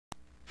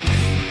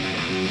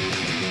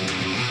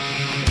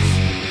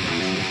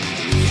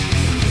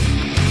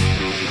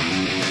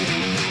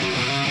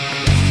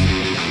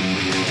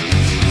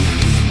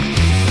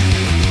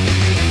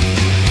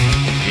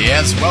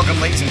Yes, welcome,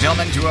 ladies and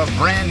gentlemen, to a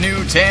brand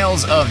new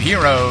Tales of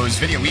Heroes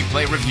video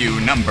replay review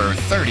number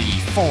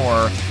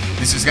 34.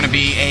 This is going to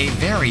be a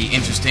very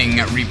interesting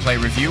replay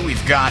review.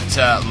 We've got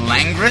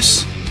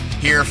Langres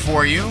here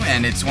for you,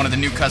 and it's one of the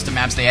new custom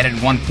maps they added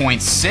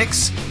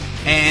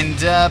 1.6,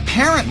 and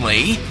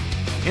apparently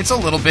it's a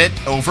little bit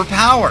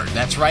overpowered.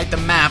 That's right, the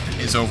map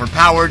is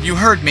overpowered. You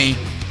heard me.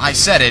 I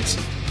said it,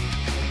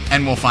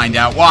 and we'll find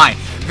out why.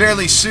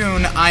 Fairly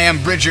soon. I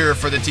am Bridger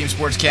for the Team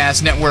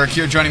Sportscast Network.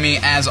 Here joining me,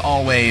 as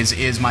always,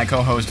 is my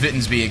co-host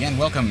Vittensby. Again,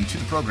 welcome to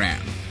the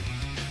program.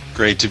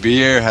 Great to be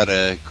here. Had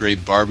a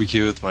great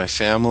barbecue with my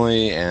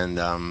family, and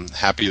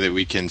happy that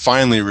we can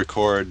finally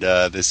record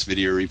this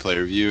video replay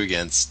review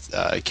against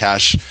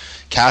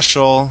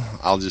Cashel.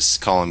 I'll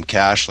just call him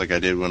Cash, like I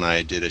did when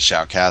I did a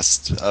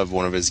shoutcast of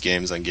one of his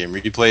games on Game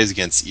Replays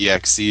against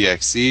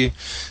EXE,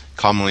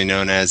 commonly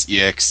known as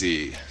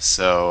EXE.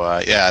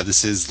 So yeah,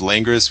 this is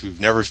Langres. We've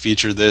never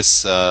featured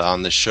this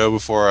on the show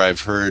before. I've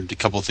heard a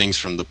couple things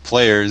from the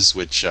players,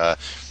 which I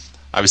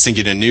was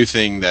thinking a new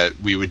thing that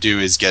we would do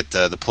is get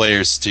the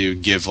players to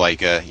give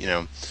like a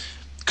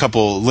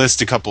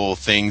list a couple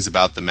things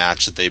about the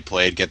match that they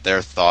played, get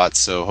their thoughts.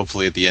 So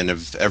hopefully at the end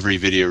of every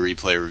video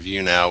replay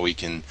review now we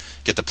can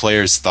get the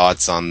players'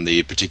 thoughts on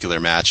the particular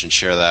match and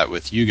share that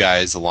with you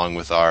guys along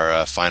with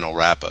our final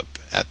wrap-up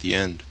at the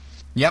end.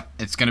 Yep,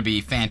 it's going to be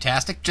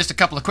fantastic. Just a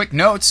couple of quick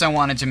notes I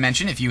wanted to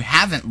mention. If you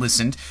haven't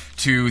listened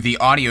to the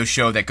audio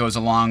show that goes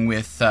along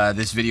with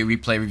this video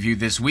replay review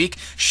this week,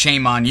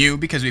 shame on you,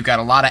 because we've got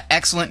a lot of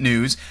excellent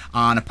news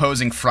on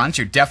opposing fronts.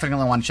 You're definitely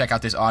going to want to check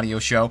out this audio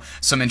show.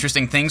 Some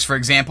interesting things, for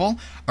example,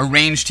 a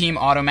range team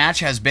auto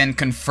match has been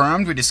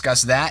confirmed. We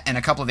discussed that, and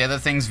a couple of the other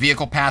things.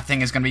 Vehicle path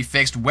thing is going to be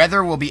fixed.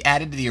 Weather will be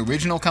added to the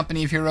original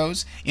Company of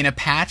Heroes in a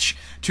patch.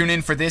 Tune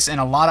in for this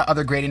and a lot of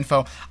other great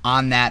info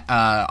on that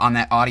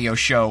audio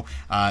show.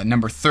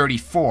 Number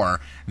 34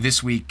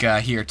 this week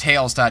here,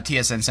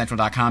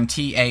 tales.tsncentral.com,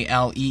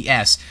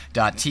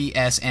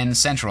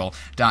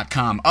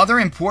 tales.tsncentral.com. Other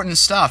important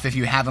stuff, if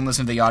you haven't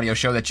listened to the audio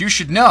show, that you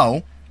should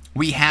know.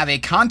 We have a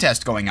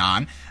contest going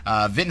on.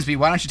 Vittensby,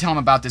 why don't you tell them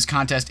about this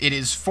contest? It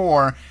is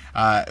for,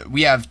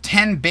 we have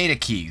 10 beta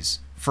keys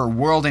for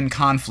World in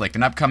Conflict,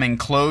 an upcoming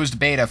closed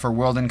beta for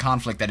World in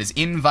Conflict that is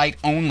invite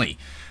only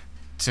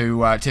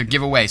to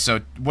give away.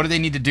 So what do they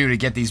need to do to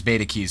get these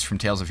beta keys from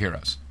Tales of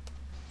Heroes?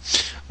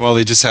 Well,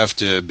 they just have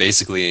to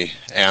basically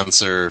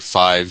answer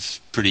 5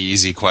 pretty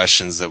easy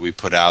questions that we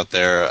put out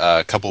there,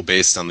 a couple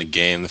based on the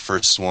game. The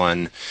first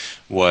one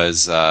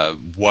was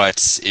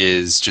what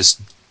is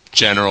just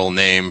general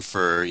name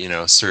for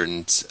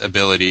certain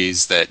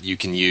abilities that you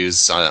can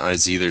use on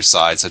either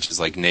side, such as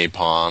like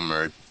napalm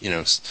or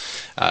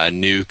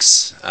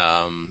nukes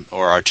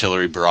or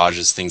artillery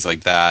barrages, things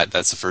like that.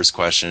 That's the first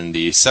question.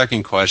 The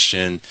second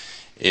question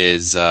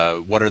is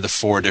what are the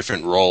 4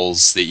 different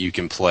roles that you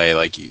can play?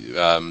 Like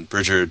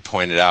Bridger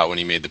pointed out when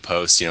he made the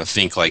post,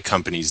 think like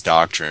Company's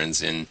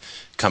doctrines in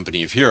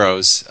Company of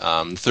Heroes.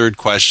 The third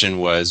question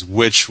was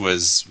which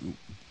is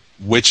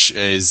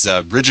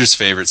Bridger's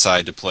favorite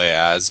side to play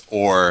as,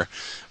 or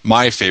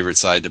my favorite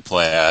side to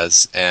play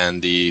as.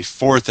 And the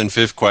fourth and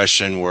fifth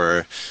question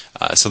were,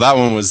 so that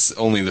one was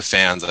only the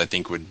fans I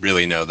think would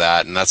really know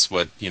that, and that's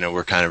what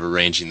we're kind of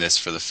arranging this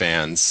for the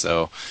fans.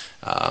 So.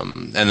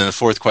 And then the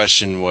fourth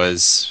question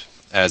was,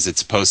 as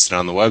it's posted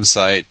on the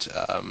website,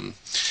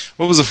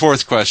 what was the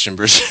fourth question,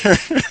 Bridger?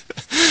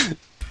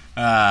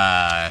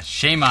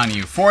 Shame on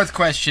you. Fourth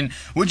question,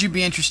 would you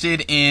be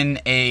interested in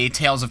a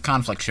Tales of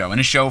Conflict show, in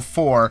a show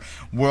for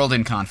World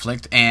in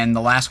Conflict? And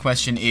the last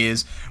question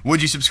is,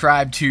 would you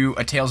subscribe to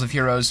a Tales of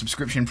Heroes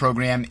subscription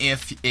program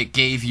if it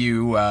gave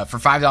you, for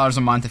 $5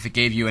 a month, if it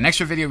gave you an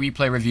extra video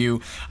replay review,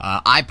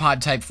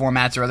 iPod-type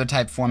formats or other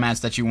type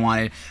formats that you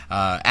wanted,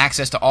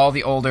 access to all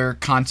the older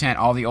content,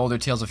 all the older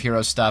Tales of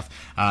Heroes stuff,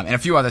 and a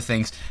few other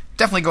things?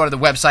 Definitely go to the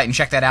website and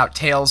check that out,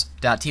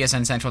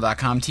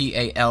 tales.tsncentral.com,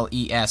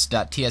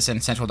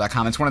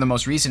 tales.tsncentral.com. It's one of the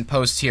most recent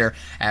posts here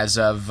as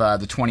of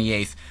the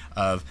 28th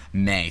of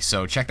May.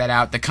 So check that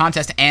out. The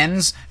contest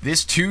ends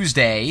this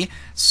Tuesday,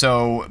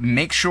 so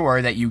make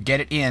sure that you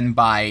get it in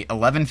by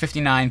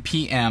 11:59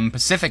 p.m.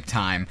 Pacific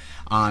time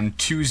on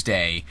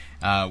Tuesday.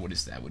 What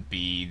is that? Would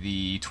be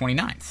the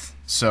 29th.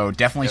 So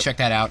definitely check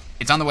that out.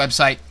 It's on the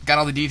website. Got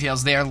all the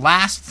details there.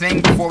 Last thing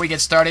before we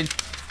get started.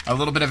 A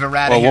little bit of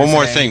errata. Well, one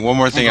more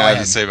thing I have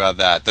to say about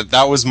that.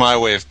 That was my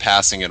way of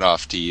passing it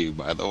off to you,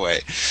 by the way.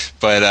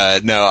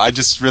 But no, I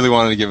just really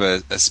wanted to give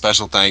a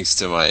special thanks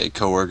to my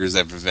coworkers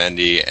at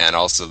Vivendi and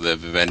also the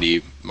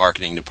Vivendi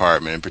marketing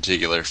department in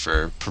particular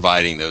for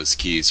providing those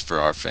keys for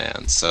our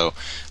fans. So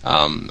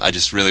I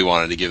just really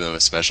wanted to give them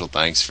a special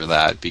thanks for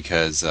that,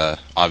 because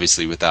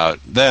obviously without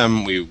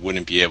them we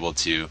wouldn't be able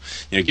to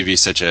give you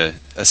such a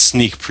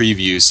sneak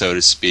preview, so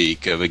to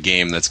speak, of a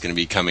game that's going to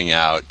be coming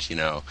out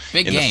the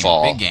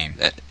fall. Big game.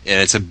 And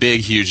it's a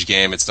big, huge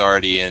game. It's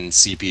already in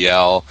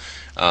CPL.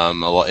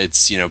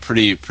 It's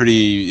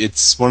pretty.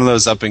 It's one of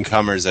those up and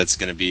comers that's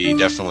going to be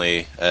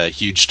definitely a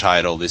huge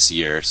title this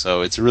year.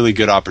 So it's a really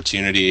good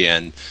opportunity,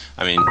 and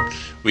I mean,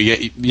 we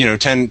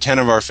get 10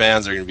 of our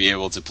fans are going to be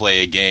able to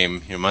play a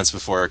game months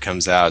before it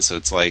comes out. So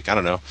it's like, I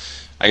don't know.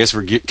 I guess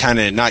we're kind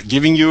of not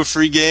giving you a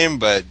free game,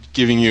 but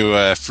giving you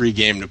a free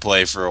game to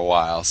play for a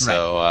while.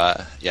 So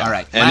yeah. All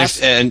right.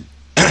 And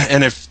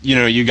if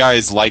you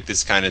guys like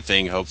this kind of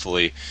thing,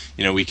 hopefully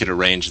we could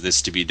arrange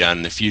this to be done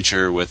in the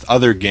future with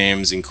other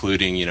games,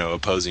 including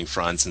opposing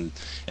fronts and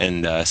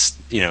no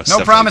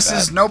stuff promises.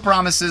 like that. No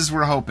promises.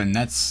 We're hoping.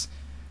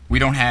 We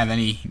don't have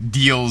any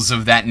deals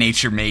of that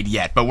nature made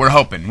yet, but we're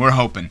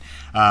hoping.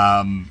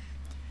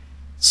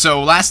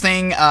 So last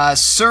thing,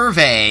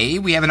 survey.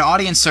 We have an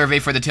audience survey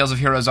for the Tales of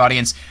Heroes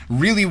audience.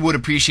 Really would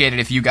appreciate it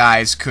if you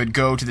guys could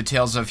go to the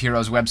Tales of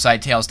Heroes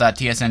website,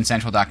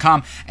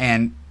 tales.tsncentral.com,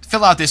 and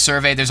fill out this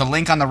survey. There's a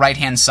link on the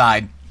right-hand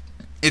side.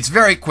 It's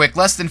very quick,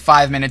 less than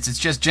 5 minutes. It's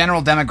just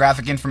general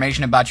demographic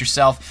information about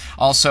yourself.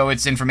 Also,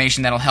 it's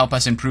information that'll help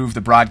us improve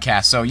the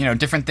broadcast. So,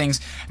 different things,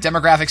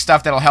 demographic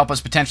stuff that'll help us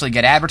potentially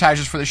get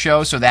advertisers for the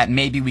show so that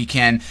maybe we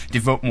can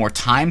devote more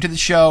time to the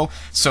show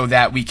so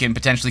that we can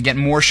potentially get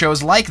more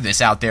shows like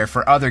this out there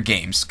for other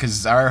games.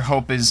 Because our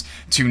hope is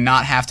to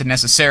not have to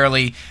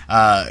necessarily,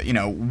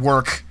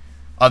 work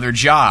other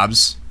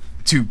jobs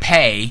to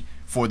pay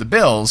for the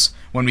bills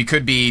when we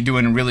could be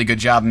doing a really good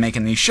job of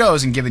making these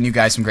shows and giving you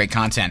guys some great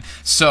content.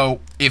 So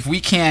if we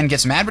can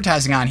get some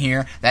advertising on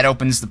here, that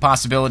opens the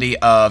possibility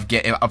of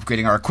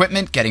upgrading our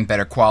equipment, getting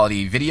better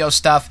quality video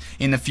stuff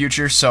in the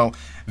future. So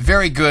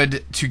very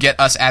good to get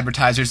us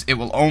advertisers. It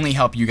will only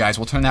help you guys.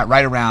 We'll turn that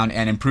right around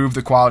and improve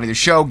the quality of the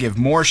show, give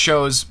more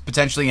shows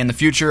potentially in the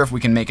future if we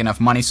can make enough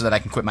money so that I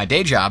can quit my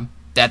day job.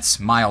 That's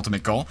my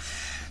ultimate goal.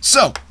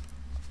 So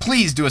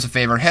please do us a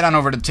favor, head on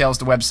over to the Tales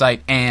the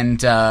website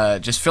and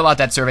just fill out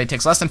that survey. It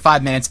takes less than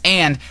 5 minutes,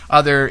 and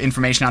other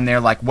information on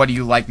there like what do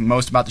you like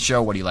most about the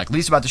show, what do you like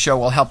least about the show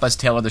will help us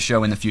tailor the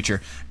show in the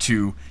future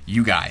to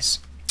you guys.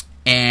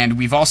 And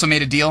we've also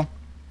made a deal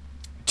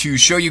to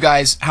show you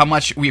guys how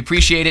much we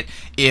appreciate it.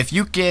 If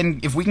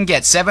we can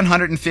get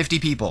 750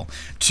 people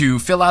to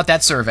fill out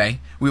that survey,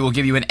 we will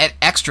give you an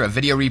extra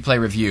video replay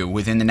review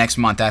within the next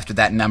month after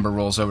that number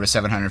rolls over to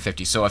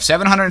 750. So if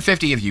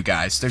 750 of you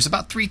guys, there's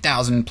about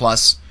 3,000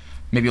 plus,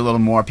 maybe a little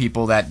more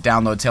people that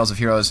download Tales of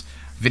Heroes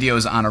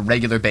videos on a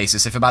regular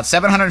basis. If about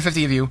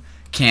 750 of you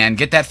can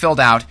get that filled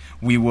out,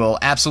 we will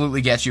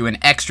absolutely get you an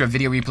extra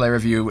video replay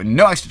review,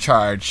 no extra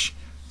charge.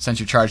 Since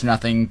you charge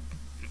nothing,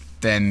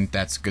 then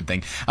that's a good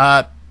thing.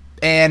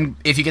 And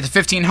if you get to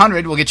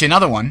 1,500, we'll get you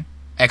another one,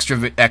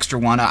 extra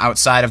one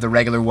outside of the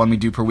regular one we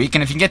do per week.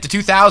 And if you get to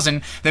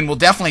 2,000, then we'll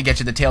definitely get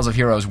you the Tales of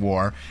Heroes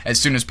War as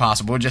soon as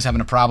possible. We're just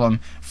having a problem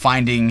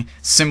finding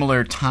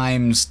similar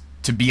times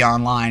to be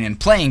online and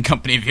playing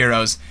Company of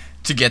Heroes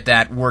to get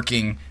that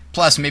working.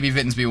 Plus, maybe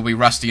Vittensby will be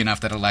rusty enough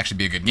that it'll actually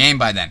be a good game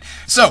by then.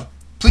 So,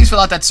 please fill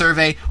out that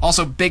survey.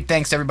 Also, big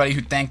thanks to everybody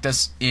who thanked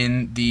us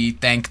in the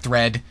thank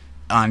thread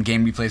on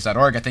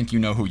GameReplays.org. I think you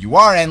know who you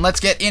are, and let's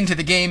get into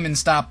the game and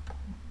stop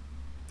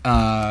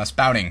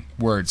spouting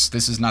words.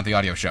 This is not the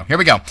audio show. Here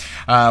we go.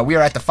 We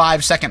are at the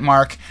 5-second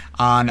mark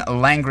on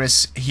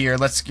Langres here.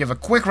 Let's give a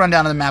quick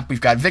rundown of the map. We've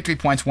got victory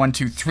points 1,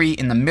 2, 3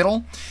 in the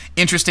middle.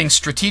 Interesting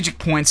strategic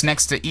points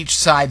next to each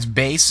side's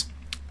base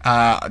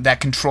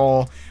that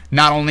control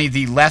not only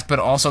the left but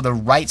also the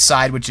right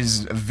side, which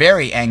is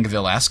very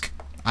Angeville-esque.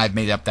 I've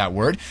made up that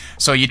word.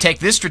 So you take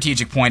this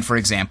strategic point, for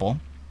example,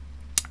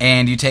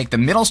 and you take the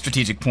middle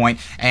strategic point,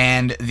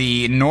 and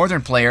the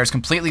northern player is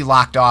completely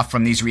locked off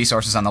from these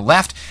resources on the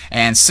left.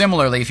 And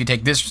similarly, if you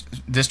take this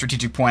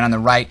strategic point on the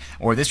right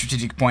or this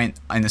strategic point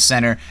in the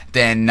center,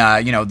 then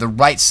the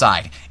right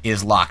side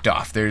is locked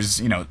off. There's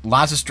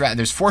lots of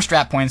there's 4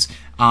 strat points,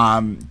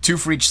 2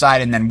 for each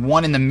side, and then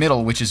 1 in the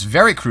middle, which is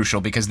very crucial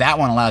because that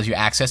one allows you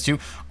access to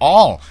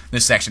all the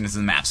sections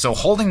of the map. So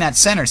holding that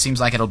center seems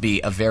like it'll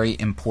be a very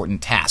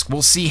important task.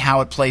 We'll see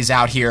how it plays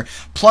out here.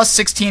 Plus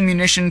 16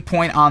 munition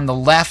point on the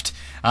left,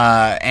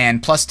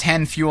 and plus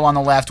 10 fuel on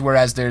the left,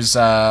 whereas there's 2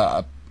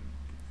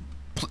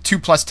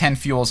 plus 10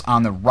 fuels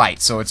on the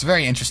right. So it's a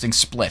very interesting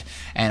split,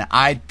 and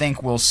I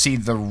think we'll see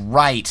the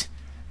right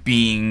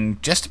being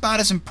just about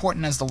as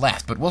important as the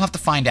left, but we'll have to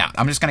find out.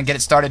 I'm just going to get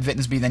it started,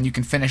 Vittensby, then you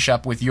can finish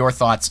up with your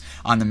thoughts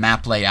on the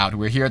map layout.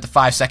 We're here at the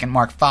 5-second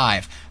mark.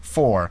 5,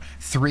 4,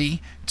 3,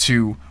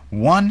 2,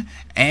 1,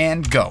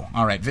 and go.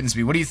 All right,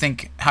 Vittensby, what do you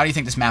think? How do you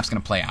think this map's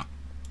going to play out?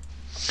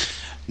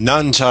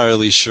 Not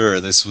entirely sure.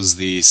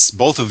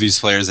 Both of these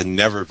players had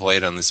never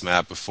played on this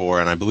map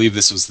before, and I believe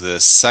this was the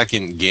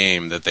second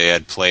game that they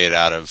had played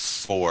out of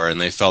 4,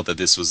 and they felt that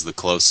this was the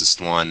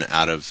closest one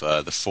out of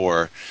the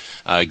 4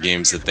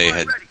 games that they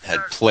had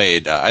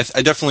played. I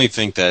definitely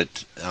think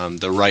that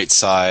the right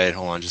side...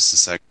 Hold on just a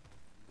second.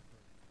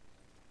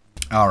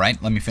 All right,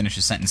 let me finish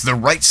the sentence. The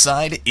right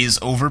side is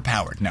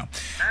overpowered. No.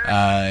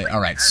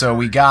 All right, so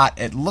we got,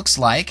 it looks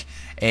like,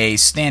 a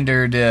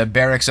standard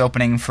barracks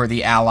opening for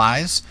the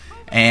Allies,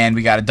 and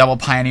we got a double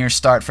Pioneer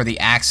start for the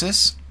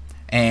Axis,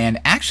 and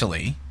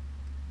actually,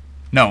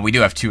 No, we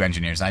do have 2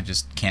 engineers. I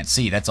just can't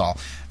see. That's all.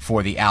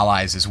 For the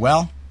allies as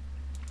well.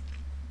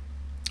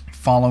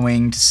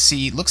 Following to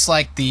see, looks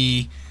like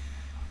there's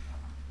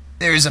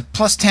a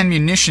 +10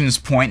 munitions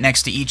point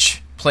next to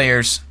each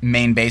player's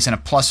main base and a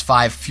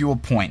 +5 fuel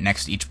point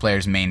next to each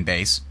player's main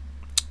base,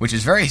 which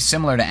is very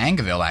similar to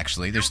Angeville,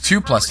 actually. There's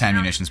 2 +10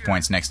 munitions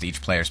points next to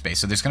each player's base,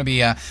 so there's going to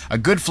be a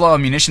good flow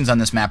of munitions on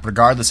this map,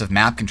 regardless of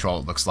map control,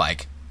 it looks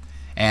like.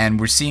 And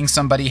we're seeing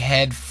somebody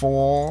head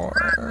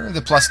for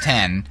the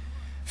 +10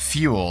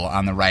 fuel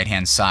on the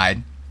right-hand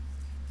side.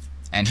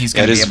 And he's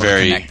going to be able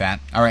to connect that.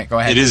 All right, go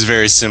ahead. It is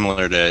very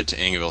similar to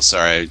Angeville.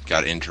 Sorry, I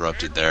got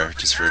interrupted there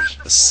just for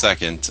a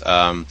second.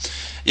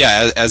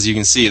 Yeah, as you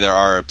can see, there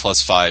are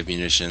 +5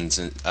 munitions,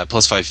 and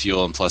 +5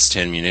 fuel and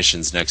 +10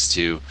 munitions next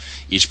to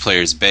each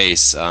player's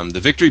base. The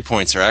victory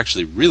points are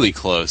actually really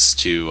close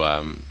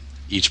to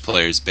each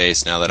player's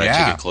base. Now that I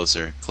took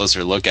a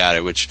closer look at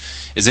it, which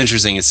is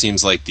interesting. It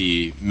seems like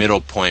the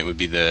middle point would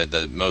be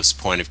the most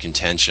point of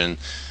contention.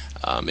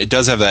 It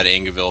does have that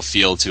Angeville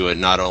feel to it,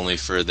 not only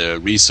for the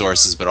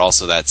resources, but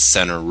also that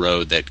center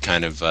road that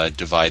kind of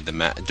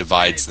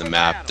divides the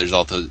map. There's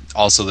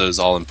also those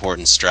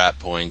all-important strat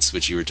points,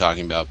 which you were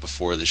talking about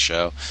before the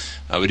show.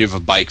 We do have a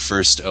bike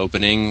first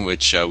opening,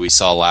 which we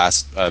saw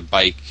last.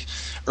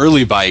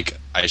 Early bike,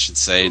 I should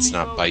say. It's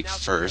not bike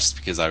first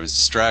because I was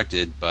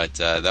distracted, but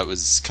that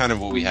was kind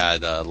of what we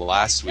had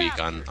last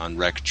week on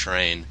Wreck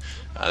Train.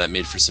 That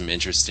made for some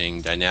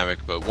interesting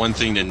dynamic. But one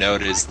thing to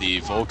note is the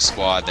Volk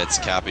squad that's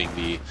capping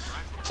the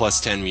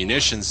 +10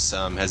 munitions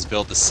has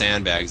built the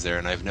sandbags there,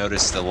 and I've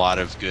noticed a lot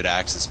of good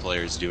Axis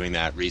players doing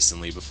that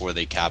recently before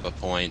they cap a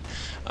point,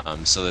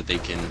 so that they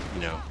can,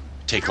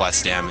 take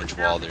less damage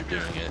while they're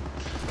doing it.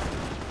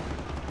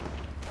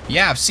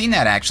 Yeah, I've seen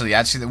that actually.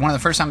 Actually, one of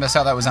the first times I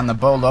saw that was on the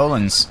Bow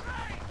Lowlands,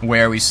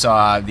 where we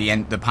saw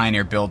the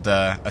Pioneer build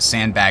a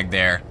sandbag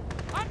there.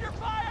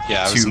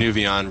 Yeah, it was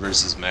Nuvion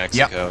versus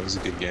Mexico. Yep. It was a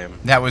good game.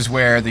 That was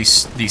where the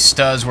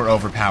Stuz were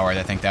overpowered.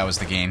 I think that was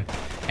the game.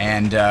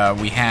 And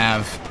we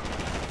have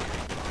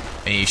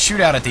a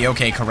shootout at the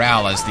OK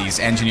Corral as these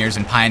engineers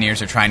and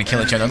pioneers are trying to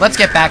kill each other. Let's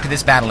get back to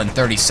this battle in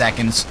 30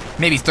 seconds,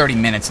 maybe 30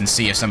 minutes, and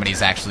see if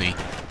somebody's actually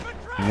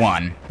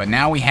won. But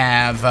now we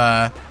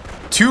have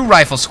 2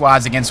 rifle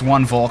squads against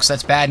 1 Volks.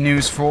 That's bad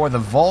news for the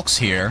Volks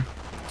here.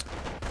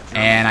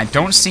 And I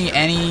don't see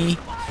anything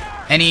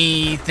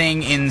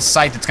in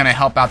sight that's going to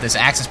help out this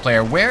Axis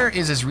player. Where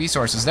is his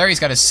resources? There he's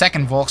got his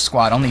 2nd Volk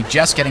squad, only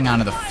just getting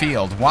onto the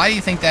field. Why do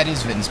you think that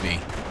is, Vittensby?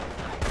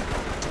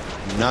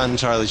 Not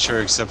entirely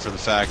sure, except for the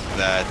fact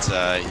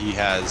that he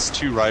has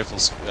 2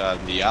 rifles.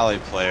 The ally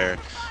player,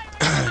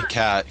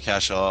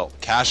 Cashel,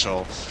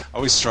 I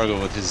always struggle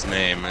with his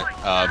name,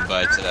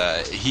 but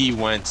he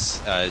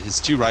went, his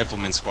 2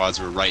 rifleman squads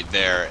were right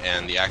there,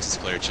 and the Axis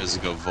player chose to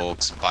go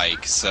Volk's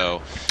bike,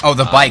 so... Oh,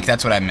 the bike,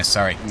 that's what I missed,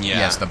 sorry. Yeah,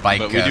 yes, the bike.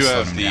 But we do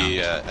have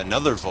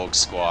another Volk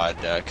squad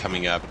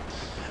coming up.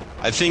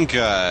 I think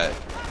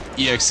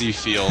EXE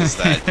feels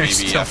that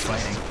maybe after the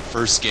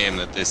first game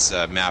that this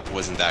map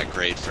wasn't that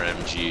great for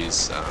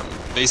MGs.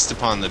 Based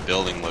upon the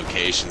building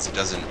locations, it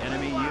doesn't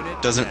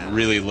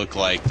really look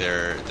like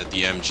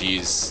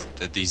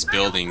that these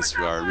buildings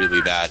are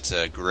really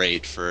that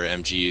great for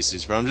MG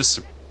usage. But I'm just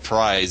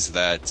surprised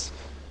that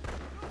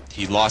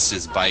he lost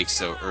his bike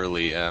so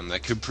early.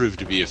 That could prove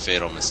to be a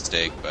fatal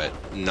mistake, but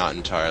not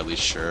entirely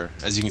sure.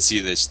 As you can see,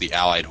 the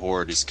Allied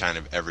horde is kind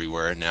of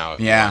everywhere now at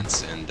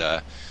once, and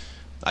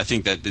I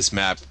think that this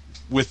map,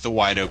 with the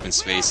wide open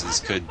spaces,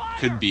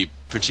 could be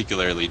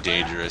particularly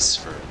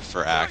dangerous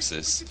for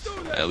Axis.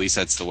 At least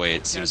that's the way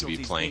it seems to be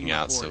playing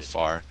out so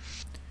far.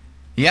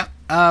 Yep,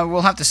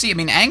 we'll have to see. I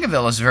mean,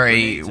 Angeville is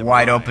very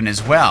wide open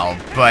as well,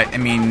 but I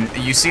mean,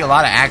 you see a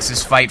lot of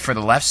Axis fight for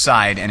the left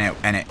side, and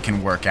it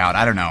can work out.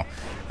 I don't know.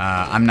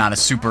 I'm not a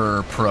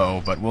super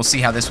pro, but we'll see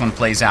how this one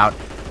plays out.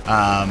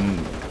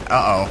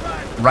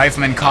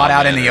 Rifleman caught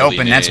out in the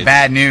open. That's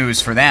bad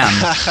news for them.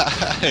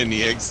 And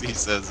EXE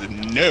says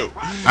no.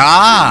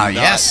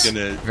 Yes.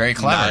 Very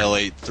clever.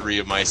 Annihilate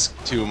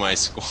 2 of my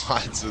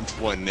squads with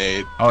 1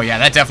 nade. Oh yeah,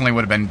 that definitely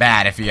would have been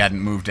bad if he hadn't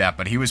moved up.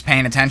 But he was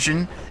paying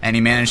attention, and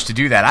he managed to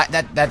do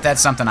that.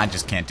 That's something I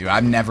just can't do.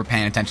 I'm never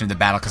paying attention to the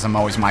battle because I'm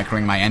always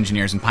microing my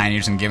engineers and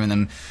pioneers and giving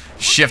them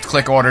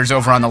shift-click orders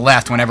over on the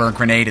left whenever a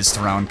grenade is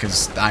thrown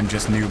because I'm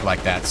just noob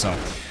like that. So.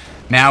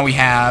 Now we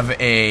have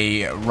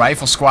a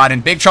rifle squad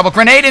in big trouble.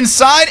 Grenade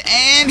inside,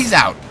 and he's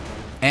out.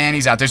 And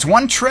he's out. There's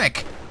one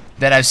trick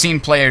that I've seen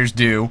players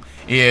do,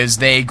 is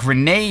they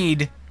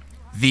grenade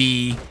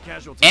the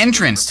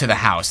entrance to the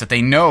house that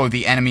they know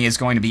the enemy is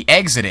going to be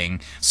exiting.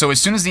 So as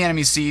soon as the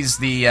enemy sees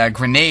the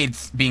grenade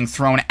being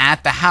thrown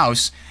at the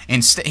house,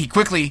 he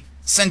quickly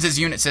sends his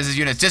unit, says his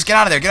units, just get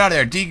out of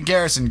there,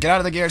 de-garrison, get out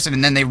of the garrison,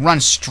 and then they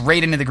run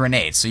straight into the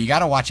grenade. So you got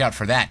to watch out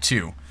for that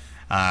too.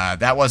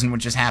 That wasn't what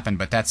just happened,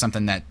 but that's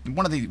something that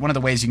one of the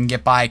ways you can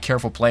get by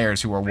careful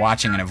players who are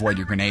watching and avoid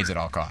your grenades at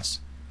all costs.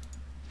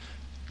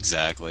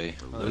 Exactly.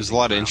 There's a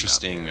lot of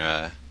interesting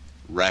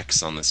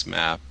wrecks on this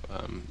map.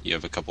 You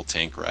have a couple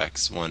tank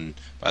wrecks, one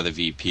by the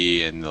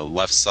VP in the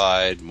left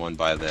side, one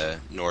by the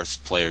north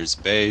player's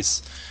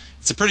base,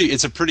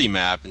 It's a pretty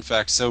map. In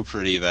fact, so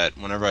pretty that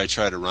whenever I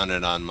try to run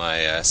it on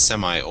my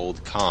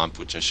semi-old comp,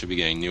 which I should be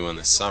getting new in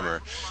this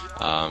summer,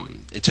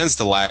 it tends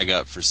to lag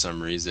up for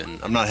some reason.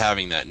 I'm not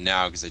having that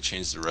now because I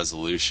changed the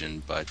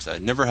resolution, but I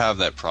never have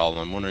that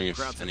problem. I'm wondering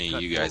if any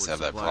of you guys have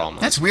that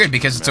problem. That's weird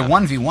because it's a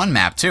 1v1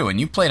 map too, and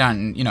you played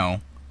on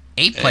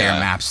 8-player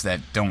maps that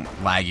don't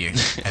lag you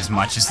as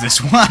much as this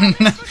one.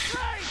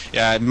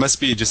 Yeah, it must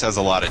be it just has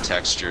a lot of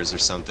textures or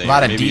something. A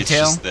lot of maybe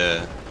detail? It's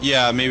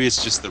just maybe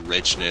it's just the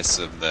richness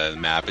of the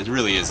map. It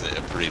really is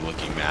a pretty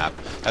looking map.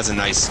 Has a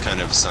nice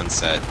kind of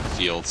sunset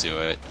feel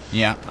to it.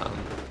 Yeah.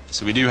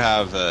 So we do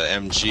have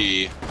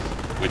MG,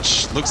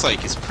 which looks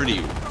like it's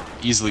pretty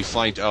easily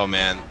flanked. Oh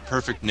man,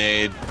 perfect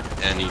nade,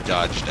 and he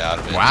dodged out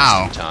of it.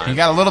 Wow. Just in time. He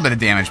got a little bit of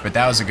damage, but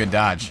that was a good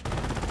dodge.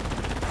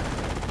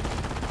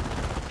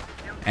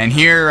 And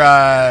here,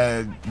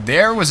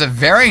 there was a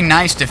very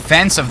nice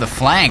defense of the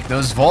flank.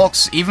 Those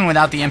Volks, even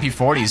without the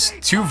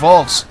MP40s, 2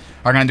 Volks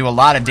are going to do a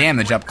lot of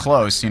damage up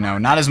close.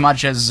 Not as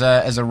much as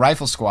a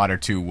rifle squad or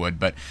 2 would,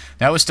 but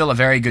that was still a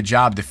very good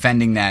job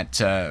defending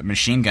that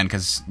machine gun.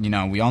 Because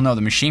we all know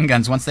the machine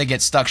guns, once they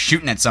get stuck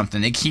shooting at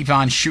something, they keep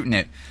on shooting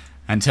it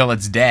until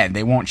it's dead.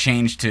 They won't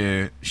change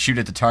to shoot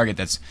at the target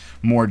that's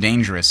more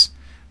dangerous.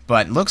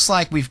 But looks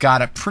like we've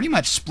got a pretty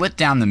much split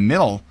down the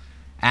middle,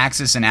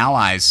 Axis and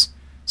Allies.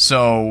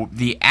 So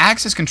the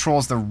Axis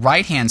controls the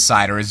right-hand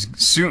side, or is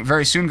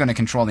very soon going to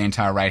control the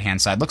entire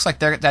right-hand side. Looks like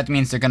that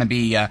means they're going to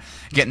be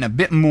getting a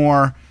bit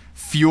more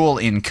fuel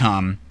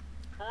income.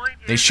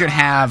 They should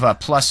have a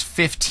plus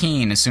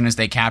 15 as soon as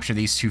they capture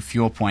these 2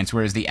 fuel points,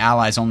 whereas the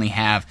Allies only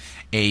have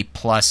a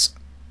plus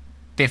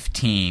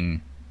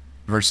 15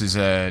 versus,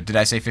 did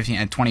I say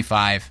 15?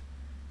 25?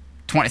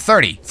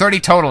 30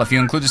 total if you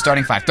include the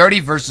starting 5. 30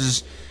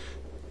 versus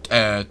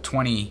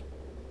 20...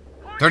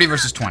 30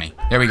 versus 20.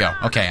 There we go.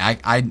 Okay,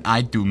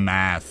 I do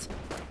math.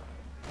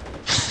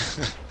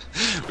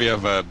 We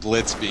have a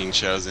Blitz being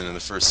chosen in the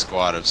first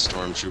squad of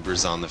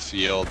stormtroopers on the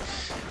field.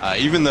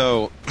 Even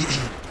though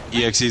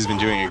EXE has been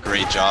doing a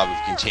great job of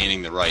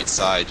containing the right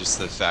side, just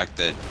the fact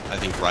that I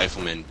think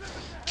Rifleman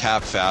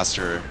cap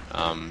faster,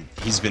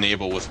 he's been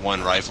able with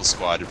 1 rifle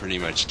squad to pretty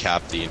much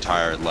cap the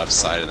entire left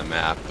side of the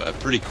map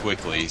pretty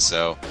quickly.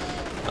 So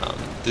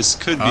this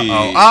could be...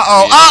 Ouch!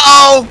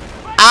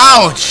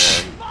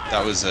 And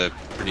that was a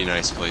pretty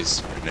nice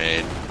place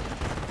grenade.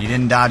 You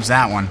didn't dodge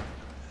that one.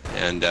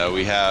 And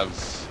we have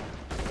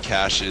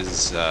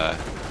Cash's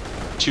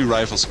 2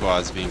 rifle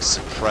squads being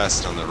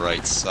suppressed on the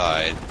right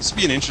side. This would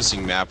be an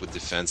interesting map with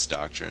defense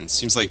doctrine.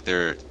 Seems like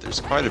there's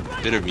quite a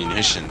bit of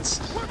munitions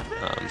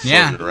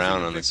floating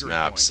around on this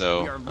map.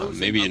 So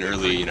maybe an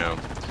early,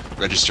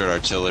 registered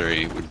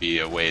artillery would be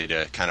a way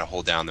to kind of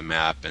hold down the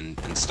map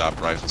and stop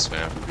rifle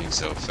spam from being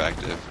so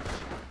effective.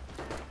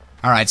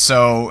 All right,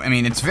 so I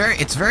mean, it's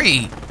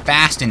very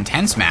fast,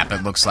 intense map.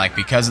 It looks like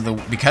because of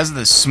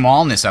the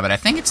smallness of it. I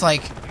think it's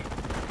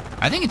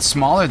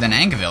smaller than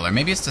Angeville, or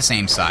maybe it's the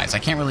same size. I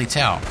can't really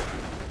tell.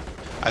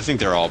 I think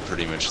they're all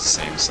pretty much the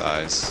same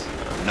size.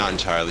 I'm not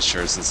entirely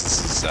sure since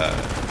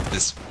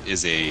this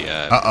is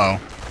a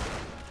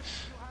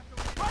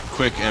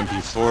quick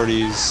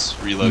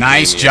MP40s reloading.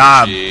 Nice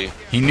job. MG.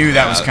 He knew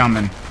that was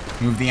coming.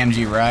 Moved the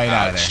MG right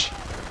out of there.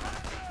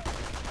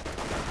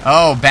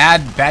 Oh,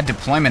 bad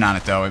deployment on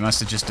it, though. It must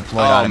have just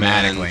deployed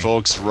automatically. Man,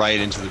 folks right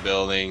into the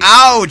building.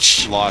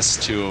 Ouch!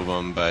 Lost 2 of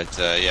them, but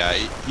yeah,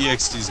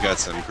 EXT's got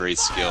some great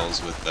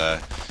skills with...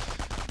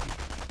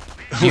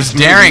 He's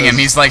daring him.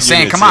 He's like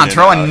saying, come on,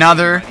 throw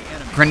another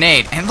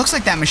grenade. And it looks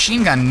like that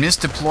machine gun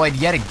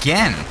misdeployed yet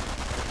again.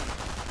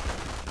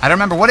 I don't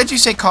remember. What did you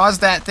say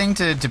caused that thing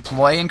to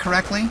deploy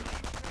incorrectly?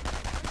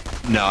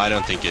 No, I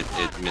don't think it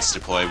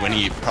misdeployed. When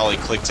he probably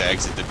clicked to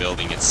exit the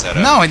building, it set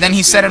up. No, and then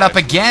he set it up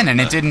again,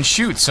 and it didn't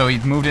shoot, so he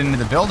moved it into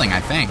the building,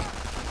 I think.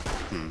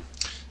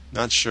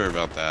 Not sure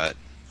about that.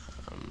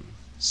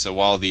 So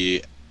while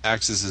the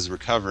Axis is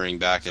recovering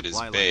back at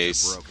his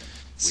base, it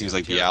seems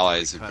like the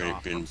Allies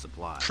have been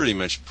pretty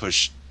much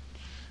pushed...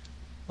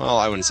 Well,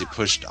 I wouldn't say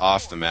pushed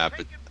off the map,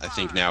 but I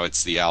think now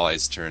it's the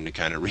Allies' turn to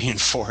kind of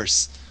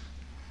reinforce.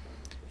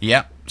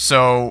 Yep,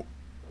 so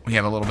we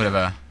have a little bit of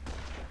a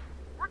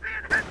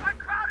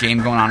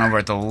game going on over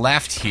at the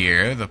left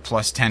here. The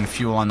plus 10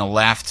 fuel on the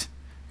left.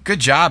 Good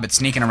job at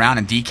sneaking around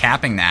and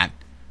decapping that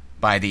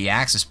by the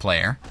Axis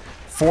player.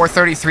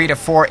 433 to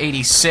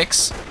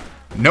 486.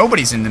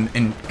 Nobody's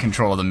in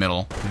control of the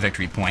middle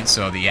victory point,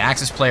 so the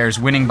Axis player is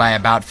winning by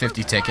about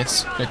 50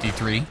 tickets.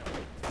 53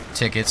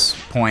 tickets,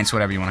 points,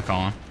 whatever you want to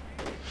call them.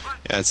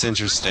 Yeah, it's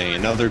interesting.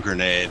 Another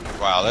grenade.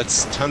 Wow,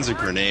 that's tons of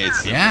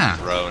grenades that have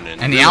been thrown.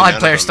 And the really Allied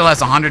player still has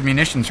 100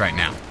 munitions right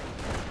now.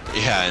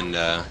 Yeah, and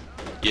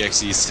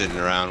EXE's sitting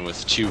around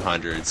with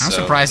 200. I'm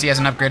surprised he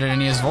hasn't upgraded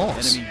any of his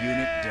Volks.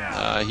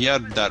 He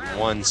had that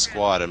 1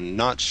 squad. I'm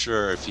not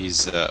sure if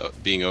he's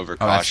being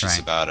overcautious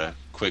about a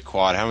quick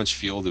quad. How much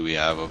fuel do we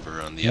have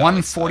over on the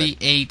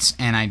 148,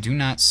 and I do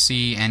not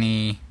see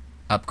any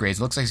upgrades.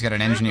 Looks like he's got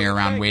an engineer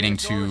around waiting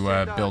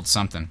to build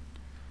something.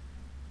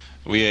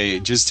 We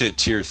just hit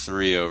tier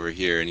 3 over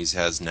here, and he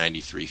has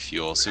 93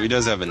 fuel, so he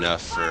does have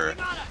enough for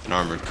an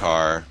armored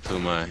car,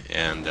 Puma,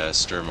 and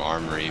Sturm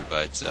Armory,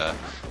 but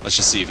let's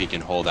just see if he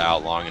can hold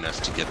out long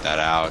enough to get that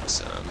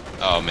out.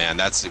 Oh man,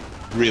 that's a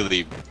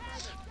really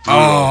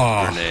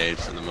brutal grenade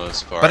for the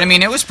most part. But I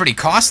mean, it was pretty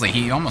costly.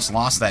 He almost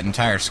lost that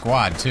entire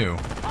squad, too.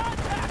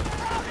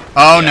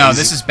 Oh yeah, no,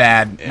 this is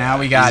bad. Yeah, now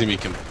we got... He's going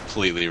to be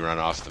completely run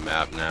off the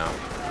map now.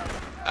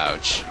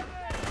 Ouch.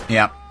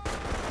 Yep.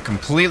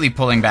 Completely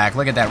pulling back.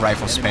 Look at that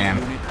rifle spam.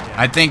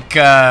 I think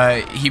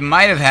he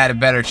might have had a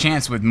better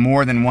chance with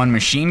more than one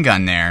machine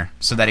gun there,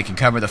 so that he could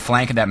cover the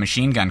flank of that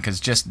machine gun, because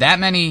just that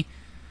many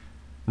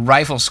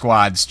rifle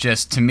squads,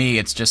 just to me,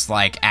 it's just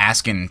like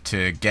asking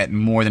to get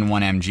more than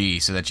one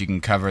MG so that you can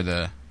cover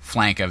the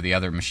flank of the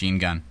other machine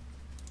gun.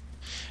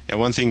 Yeah,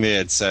 one thing they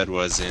had said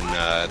was in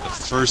the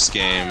first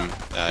game,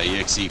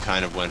 EXE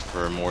kind of went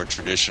for a more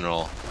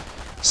traditional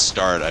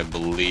start, I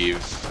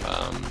believe,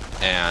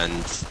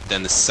 and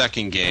then the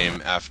second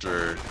game,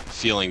 after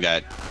feeling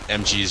that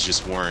MGs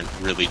just weren't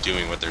really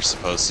doing what they're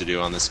supposed to do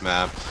on this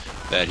map,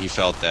 that he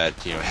felt that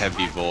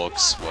heavy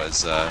Volks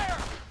was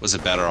a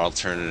better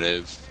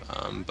alternative.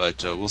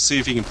 But we'll see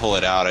if he can pull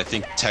it out. I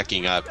think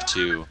teching up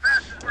to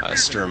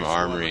Sturm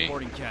Armory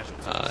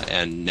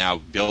and now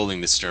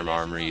building the Sturm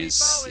Armory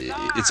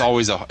it's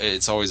always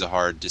a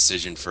hard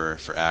decision for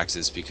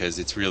Axis, because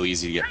it's real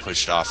easy to get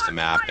pushed off the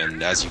map,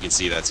 and as you can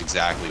see, that's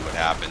exactly what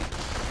happened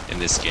in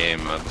this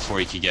game. Before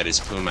he could get his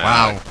Puma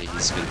out,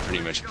 he's been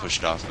pretty much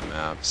pushed off the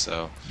map.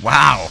 So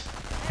wow,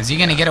 is he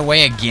gonna get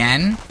away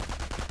again?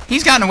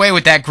 He's gotten away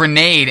with that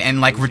grenade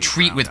and like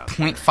retreat with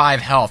 0.5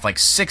 health like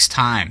 6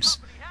 times.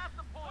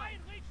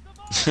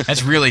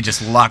 That's really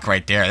just luck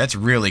right there. That's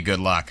really good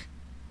luck.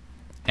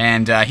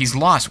 And he's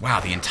lost, wow,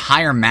 the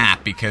entire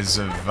map because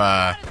of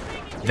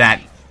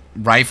that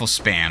rifle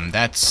spam.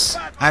 That's,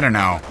 I don't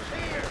know.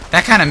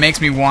 That kind of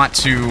makes me want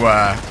to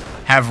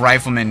have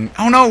riflemen...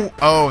 Oh, no!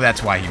 Oh,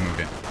 that's why he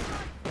moved it.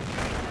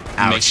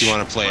 Ouch. It makes you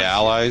want to play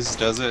allies,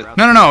 does it?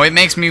 No, it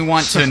makes me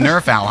want to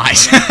nerf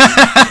allies.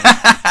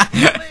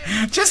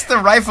 Just the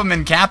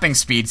rifleman capping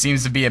speed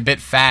seems to be a bit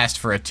fast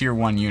for a tier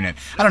 1 unit.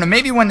 I don't know,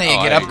 maybe when they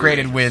get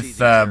upgraded with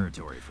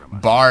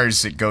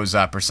bars it goes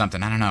up or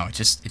something. I don't know. It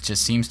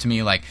just seems to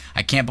me like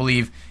I can't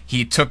believe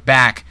he took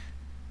back,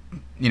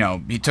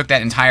 he took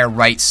that entire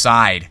right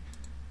side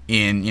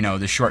in,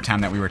 the short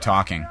time that we were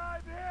talking.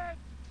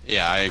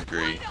 Yeah, I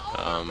agree.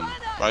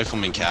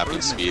 Rifleman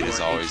capping speed has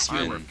always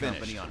been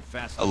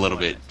a little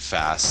bit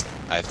fast,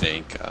 I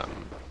think.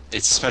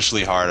 It's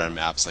especially hard on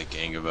maps like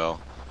Gangaville.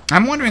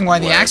 I'm wondering why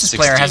the Axis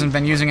player hasn't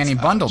been using any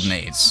bundled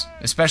nades,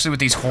 especially with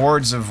these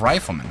hordes of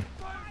riflemen.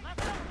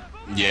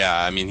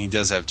 Yeah, I mean, he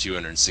does have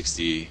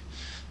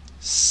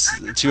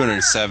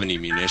 270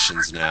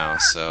 munitions now,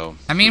 so...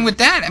 I mean, with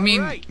that,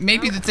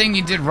 maybe the thing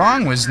he did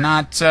wrong was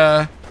not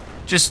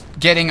just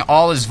getting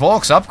all his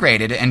Volks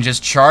upgraded and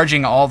just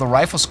charging all the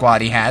rifle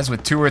squad he has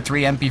with 2 or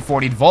 3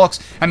 MP40'd Volks.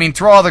 I mean,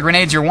 throw all the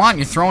grenades you want,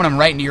 you're throwing them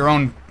right into your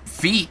own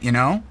feet,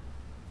 Yeah.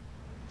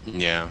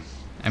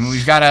 I mean,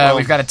 we've got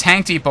a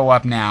tank depot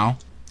up now,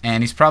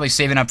 and he's probably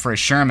saving up for a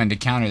Sherman to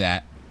counter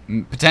that.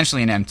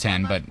 Potentially an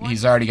M10, but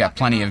he's already got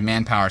plenty of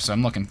manpower, so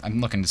I'm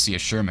looking to see a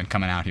Sherman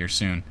coming out here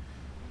soon.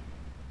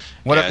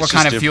 What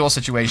kind of fuel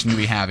situation do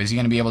we have? Is he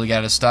going to be able to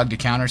get a Stug to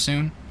counter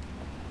soon?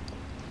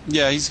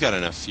 Yeah, he's got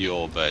enough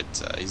fuel, but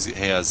he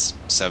has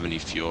 70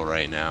 fuel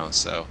right now,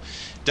 so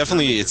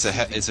definitely it's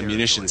a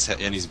munitions,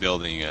 and he's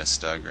building a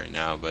Stug right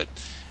now, but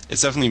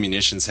it's definitely a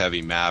munitions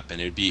heavy map, and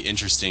it'd be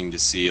interesting to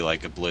see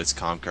like a Blitz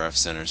Comcraft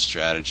Center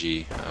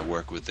strategy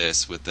work with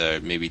this, with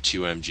maybe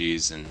 2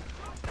 MGs and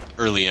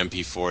early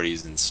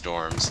MP40s and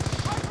Storms.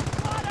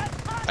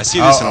 I see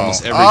this in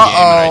almost every game,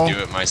 and I do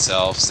it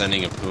myself,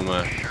 sending a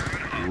Puma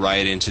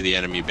right into the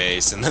enemy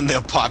base, and then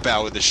they'll pop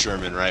out with a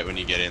Sherman right when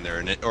you get in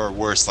there, or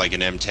worse, like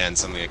an M10,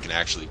 something that can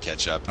actually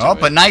catch up to it.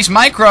 But nice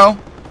micro!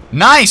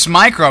 Nice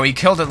micro! He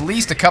killed at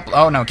least a couple...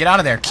 Oh, no, get out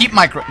of there. Keep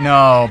micro...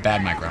 No,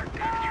 bad micro.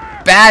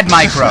 Bad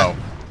micro!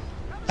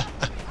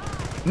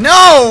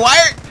 No! Why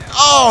are...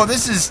 Oh,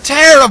 this is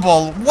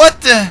terrible!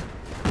 What the...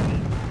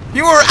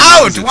 You were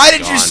out! Why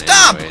did you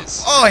stop?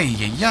 Oy,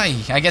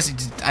 I guess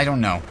I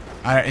don't know.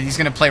 He's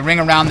gonna play ring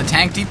around the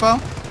tank depot?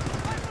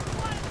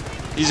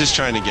 He's just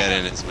trying to get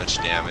in as much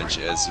damage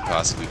as he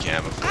possibly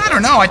can before. I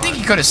don't know. I think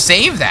he could have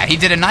saved that. He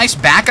did a nice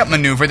backup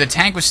maneuver. The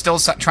tank was still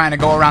trying to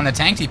go around the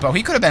tank depot.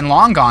 He could have been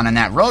long gone on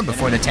that road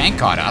before the tank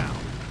caught up.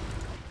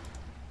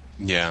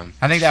 Yeah.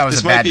 I think that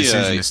was a bad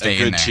decision to stay in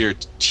there. This might be a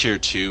good tier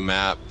 2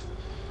 map.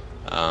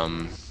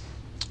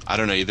 I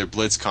don't know, either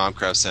Blitz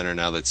Comcraft Center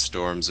now that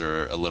Storms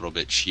are a little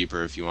bit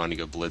cheaper if you want to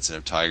go Blitz and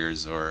have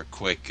Tigers, or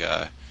quick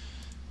tier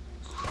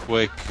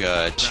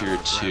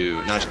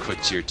 2, not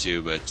quick tier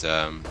 2, but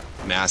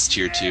mass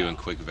tier 2 and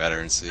quick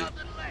veterancy.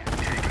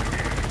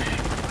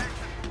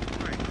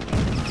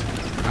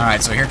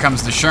 Alright, so here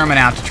comes the Sherman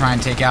out to try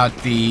and take out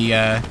the...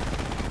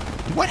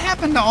 What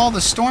happened to all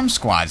the Storm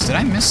squads? Did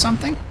I miss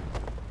something?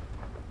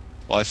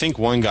 Well, I think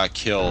one got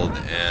killed,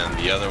 and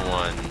the other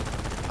one,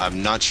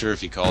 I'm not sure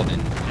if he called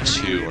in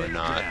 2 or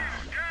not.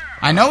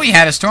 I know he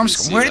had a storm.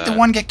 Where did that. the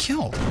one get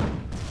killed?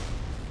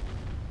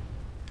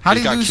 How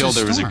did he lose killed? his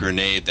There was a storm?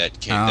 grenade that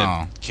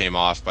came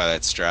off by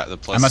that strat. The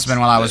plus That must have been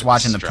while I was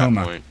watching the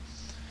Puma. Point.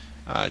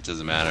 It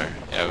doesn't matter.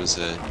 Yeah, it was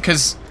a...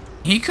 Because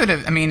he could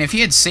have... I mean, if he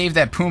had saved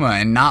that Puma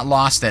and not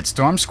lost that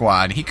Storm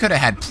Squad, he could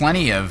have had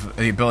plenty of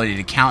the ability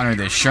to counter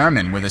this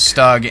Sherman with a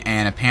Stug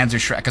and a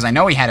Panzerschreck. Because I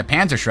know he had a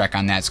Panzerschreck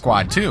on that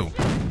squad, too.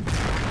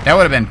 That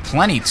would have been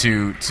plenty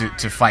to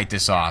fight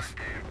this off.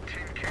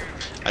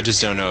 I just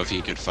don't know if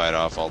he could fight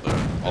off all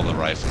the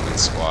rifleman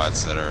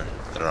squads that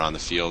are on the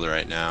field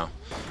right now.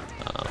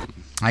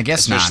 I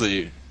guess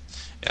especially, not.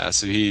 Yeah,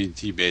 so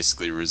he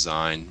basically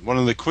resigned. One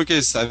of the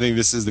quickest, I think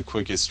this is the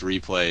quickest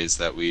replays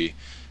that we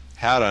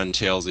had on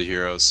Tales of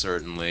Heroes,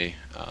 certainly,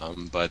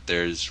 but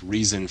there's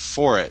reason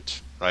for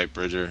it, right,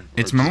 Bridger?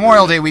 It's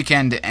Memorial Day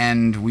weekend,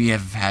 and we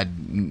have had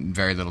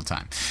very little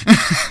time.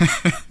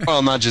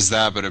 Well, not just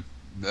that, but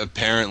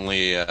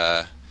apparently,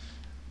 I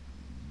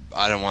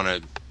don't want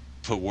to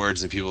put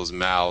words in people's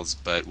mouths,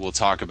 but we'll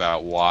talk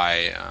about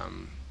why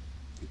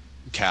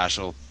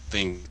Cashel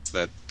thinks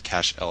that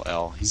Cash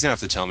LL. He's gonna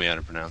have to tell me how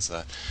to pronounce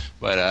that.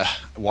 But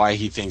why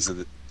he thinks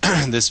that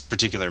this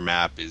particular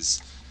map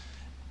is,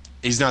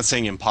 he's not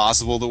saying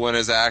impossible to win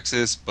as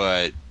Axis,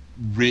 but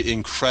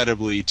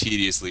incredibly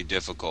tediously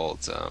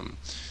difficult.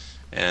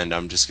 And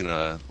I'm just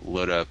gonna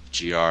load up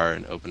GR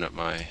and open up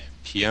my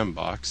PM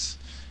box,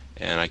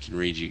 and I can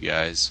read you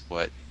guys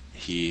what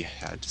he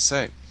had to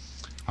say.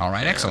 All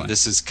right, excellent.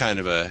 This is kind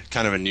of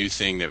a new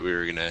thing that we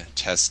were gonna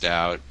test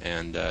out,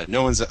 and I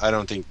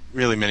don't think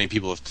really many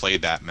people have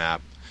played that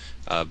map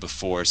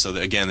before. So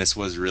again, this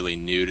was really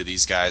new to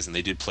these guys, and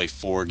they did play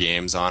 4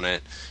 games on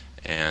it,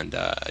 and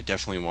I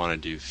definitely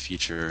wanted to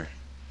feature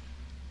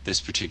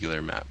this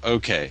particular map.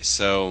 Okay,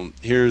 so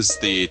here's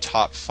the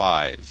top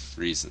 5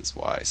 reasons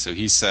why. So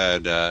he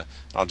said,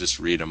 I'll just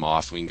read them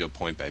off. We can go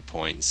point by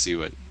point and see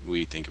what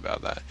we think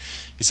about that.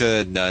 He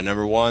said,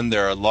 number 1,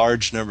 there are a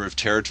large number of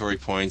territory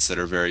points that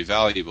are very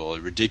valuable, a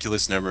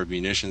ridiculous number of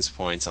munitions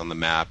points on the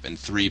map, and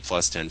 3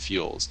 plus 10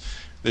 fuels.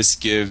 This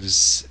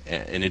gives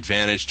an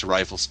advantage to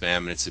rifle spam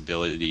and its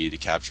ability to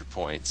capture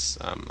points.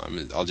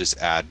 I'll just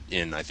add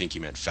in, I think he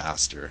meant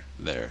faster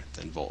there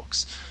than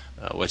Volks.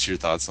 What's your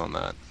thoughts on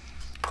that?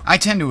 I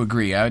tend to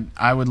agree.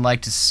 I would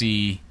like to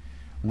see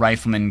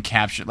Rifleman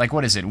capture, like,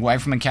 what is it?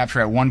 Rifleman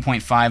capture at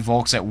 1.5,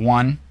 Volks at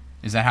 1?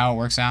 Is that how it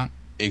works out?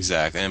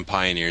 Exactly, and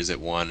Pioneers at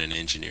 1 and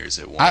Engineers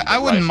at 1. I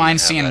wouldn't mind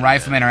seeing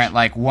Riflemen are at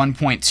like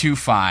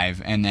 1.25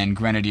 and then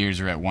Grenadiers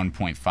are at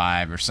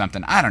 1.5 or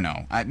something. I don't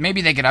know. Maybe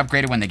they get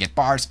upgraded when they get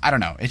bars. I don't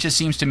know. It just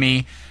seems to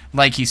me,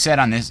 like he said,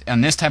 on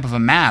this type of a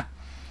map,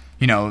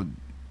 you know,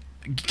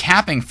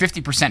 capping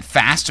 50%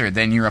 faster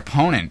than your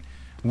opponent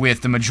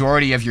with the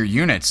majority of your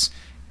units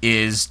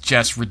is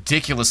just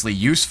ridiculously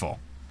useful.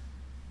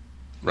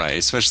 Right,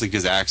 especially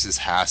because Axis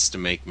has to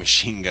make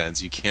machine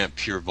guns. You can't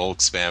pure Volk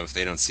spam if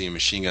they don't see a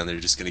machine gun. They're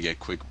just going to get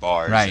quick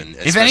bars. Right. And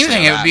if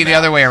anything, it would be the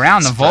other way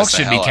around. The Volks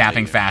should be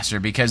capping faster faster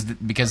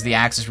because the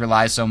Axis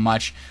relies so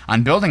much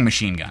on building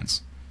machine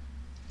guns.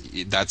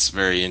 That's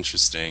very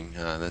interesting.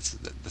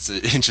 That's an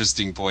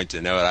interesting point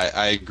to note.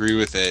 I agree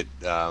with it.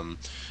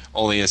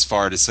 Only as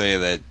far to say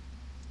that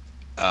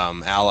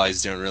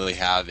allies don't really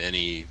have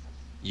any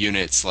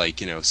units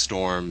like, you know,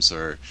 storms,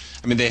 or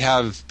I mean, they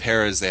have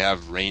paras, they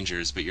have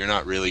rangers, but you're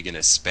not really going to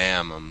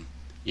spam them,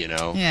 you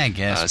know. Yeah, I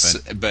guess,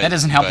 but that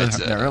doesn't help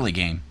the early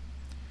game.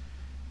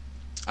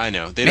 I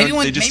know they maybe don't.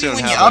 When, they just maybe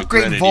don't when have you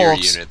upgrade a Grenadier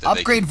Volks, unit that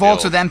upgrade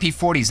Volks with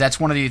MP40s. That's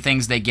one of the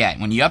things they get.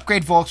 When you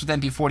upgrade Volks with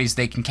MP40s,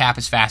 they can cap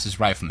as fast as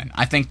Riflemen.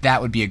 I think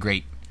that would be a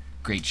great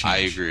change. I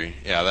agree.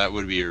 Yeah, that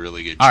would be a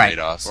really good All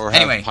trade-off. Right. Or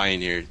have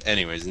Pioneer.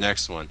 Anyways,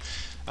 next one.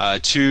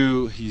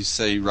 2,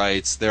 he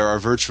writes, there are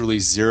virtually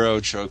 0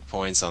 choke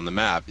points on the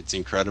map. It's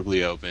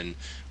incredibly open,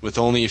 with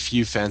only a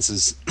few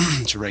fences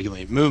to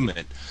regulate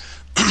movement.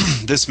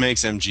 This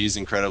makes MGs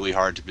incredibly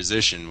hard to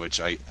position, which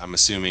I'm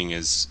assuming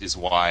is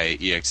why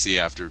EXE,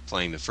 after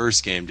playing the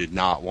first game, did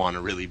not want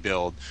to really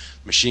build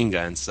machine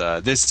guns.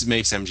 This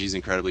makes MGs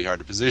incredibly hard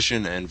to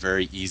position and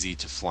very easy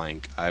to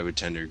flank. I would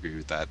tend to agree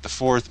with that. The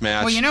 4th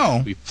match, well, you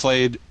know, we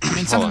played... I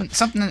mean,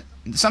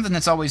 something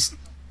that's always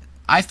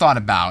I thought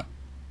about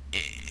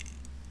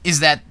is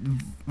that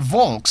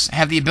Volks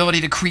have the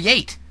ability to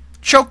create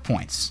choke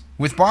points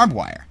with barbed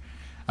wire.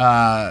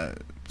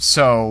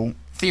 So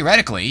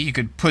theoretically, you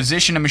could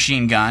position a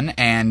machine gun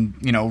and,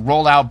 you know,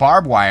 roll out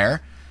barbed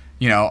wire,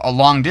 you know, a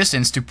long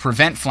distance to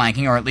prevent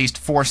flanking, or at least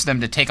force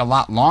them to take a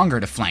lot longer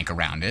to flank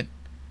around it.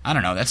 I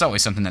don't know. That's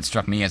always something that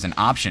struck me as an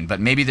option, but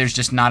maybe there's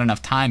just not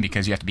enough time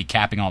because you have to be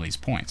capping all these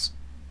points.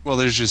 Well,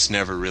 there's just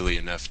never really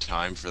enough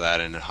time for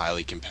that in a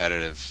highly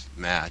competitive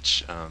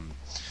match.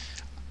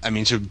 I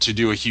mean, to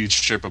do a huge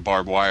strip of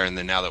barbed wire, and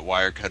then now that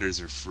wire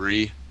cutters are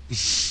free,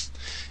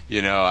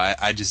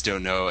 I just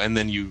don't know. And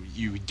then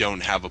you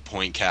don't have a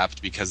point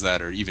capped because of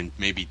that, or even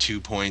maybe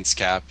 2 points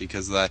capped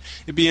because of that.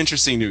 It'd be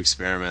interesting to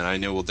experiment. I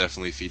know we'll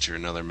definitely feature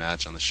another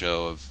match on the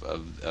show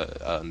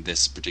on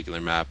this particular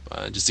map,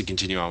 just to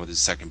continue on with his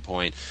second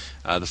point.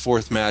 The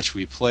fourth match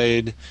we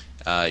played,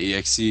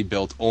 EXE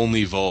built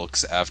only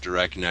Volks after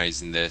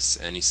recognizing this,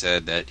 and he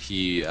said that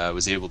he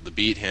was able to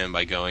beat him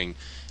by going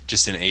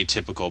just in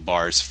atypical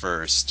bars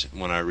first.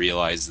 When I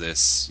realized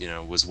this,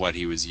 was what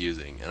he was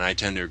using, and I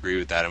tend to agree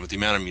with that. And with the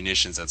amount of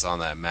munitions that's on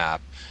that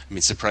map, I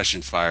mean,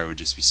 suppression fire would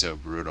just be so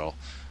brutal.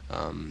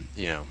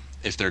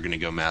 If they're going to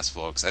go mass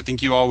Volks, I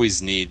think you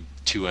always need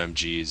two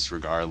MGs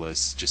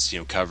regardless, just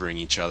covering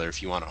each other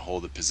if you want to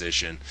hold a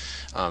position.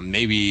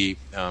 Maybe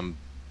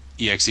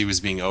EXE was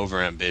being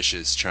over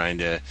ambitious, trying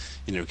to,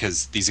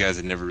 because these guys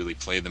had never really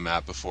played the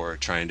map before,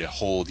 trying to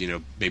hold,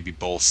 maybe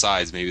both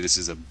sides. Maybe this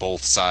is a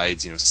both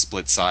sides,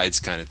 split sides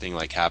kind of thing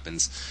like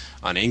happens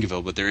on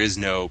Ingeville, but there is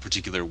no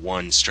particular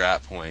one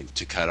strat point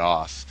to cut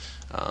off.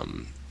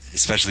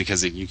 Especially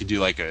because you could do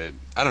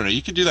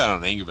you could do that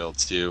on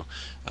Ingeville too.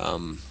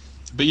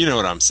 But you know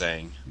what I'm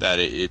saying, that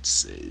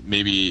it's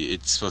maybe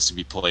it's supposed to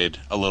be played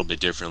a little bit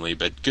differently,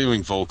 but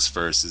going Volks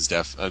first is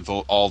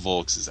all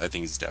Volks I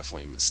think is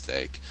definitely a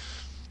mistake.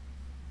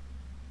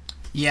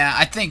 Yeah,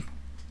 I think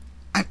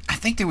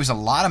there was a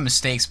lot of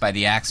mistakes by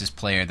the Axis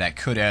player that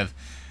could have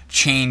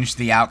changed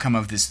the outcome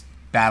of this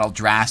battle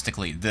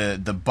drastically. The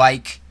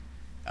bike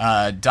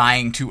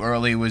dying too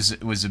early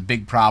was a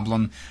big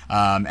problem,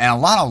 and a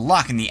lot of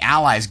luck in the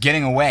Allies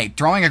getting away,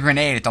 throwing a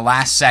grenade at the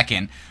last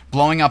second,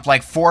 blowing up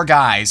like 4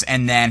 guys,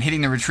 and then hitting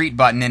the retreat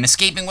button and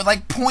escaping with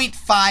like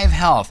 0.5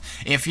 health.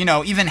 If,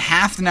 even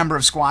half the number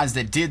of squads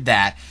that did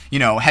that,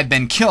 had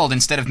been killed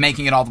instead of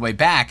making it all the way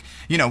back,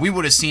 we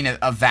would have seen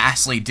a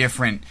vastly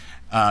different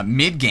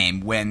mid-game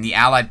when the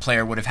Allied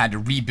player would have had to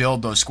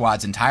rebuild those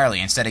squads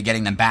entirely instead of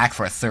getting them back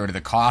for a third of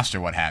the cost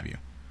or what have you.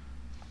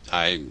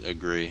 I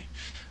agree.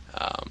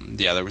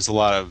 There was a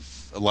lot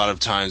of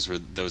times where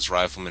those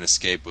riflemen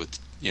escaped with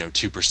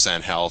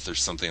 2% health or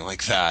something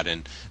like that,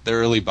 and the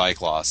early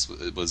bike loss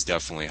was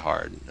definitely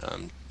hard.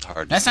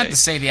 That's not to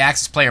say the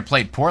Axis player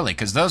played poorly,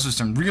 because those were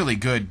some really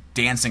good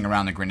dancing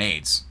around the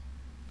grenades.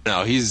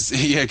 No,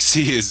 EXE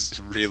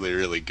is really,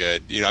 really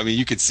good.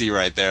 You could see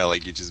right there,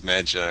 like you just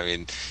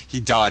mentioned. He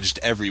dodged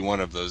every one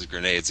of those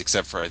grenades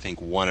except for I think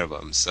one of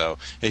them. So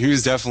he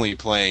was definitely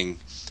playing,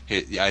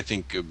 I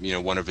think,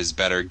 one of his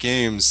better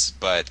games.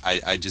 But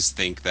I just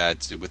think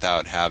that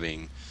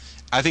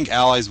I think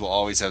Allies will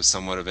always have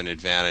somewhat of an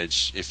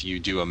advantage if you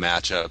do a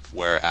matchup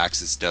where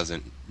Axis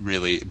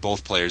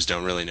both players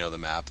don't really know the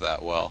map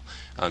that well,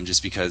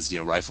 just because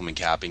rifleman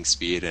capping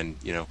speed and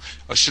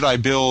should I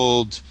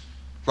build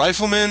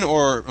riflemen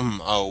or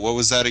what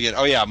was that again?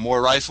 Oh yeah,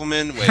 more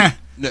riflemen.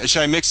 Wait,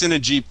 should I mix in a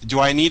jeep? Do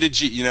I need a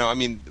jeep?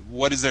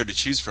 What is there to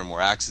choose from?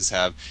 Where Axis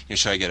have,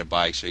 should I get a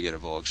bike? Should I get a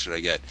Volk? Should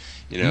I get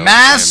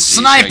mass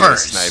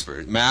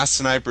snipers? Mass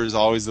sniper is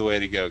always the way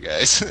to go,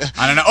 guys.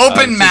 On an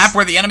open map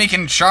where the enemy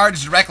can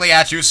charge directly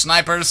at you,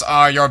 snipers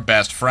are your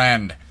best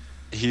friend.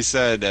 He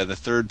said the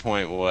third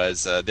point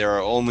was there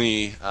are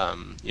only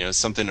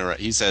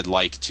he said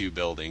like 2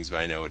 buildings, but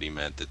I know what he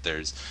meant, that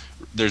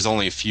there's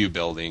only a few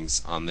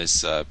buildings on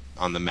this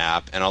on the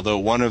map, and although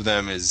one of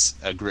them is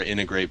in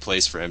a great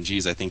place for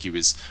MGs, I think he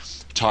was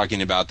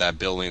talking about that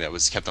building that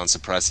was kept on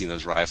suppressing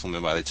those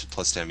riflemen by the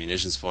plus 10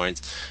 munitions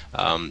points.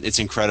 It's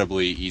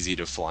incredibly easy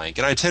to flank,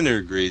 and I tend to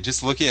agree.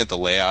 Just looking at the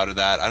layout of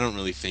that, I don't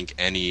really think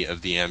any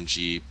of the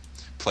MG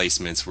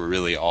placements were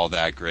really all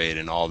that great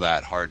and all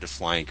that hard to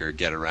flank or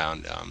get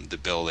around the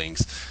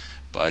buildings.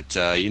 But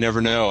you never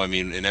know. An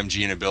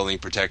MG in a building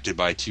protected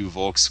by 2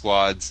 Volk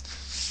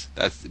squads,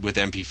 that's with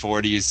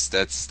MP40s,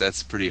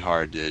 that's pretty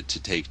hard to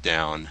take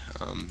down.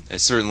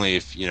 And certainly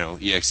if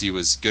EXE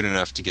was good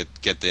enough to get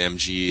the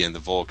MG and the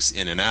Volks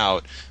in and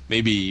out,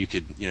 maybe you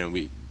could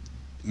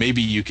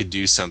maybe you could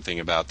do something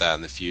about that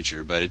in the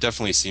future. But it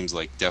definitely seems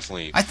like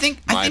I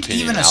think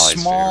even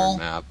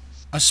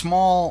a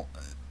small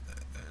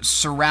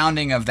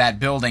surrounding of that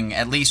building,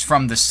 at least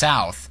from the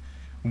south,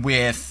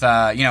 with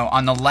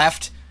on the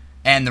left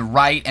and the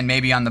right and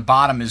maybe on the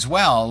bottom as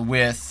well,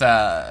 with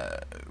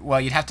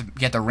you'd have to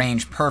get the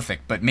range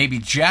perfect, but maybe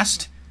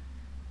just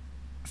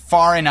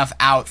far enough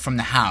out from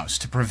the house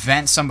to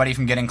prevent somebody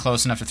from getting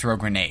close enough to throw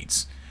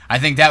grenades. I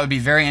think that would be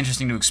very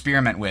interesting to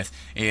experiment with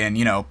in,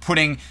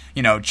 putting,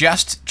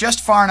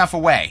 just far enough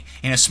away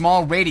in a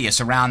small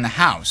radius around the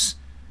house,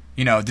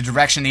 the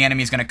direction the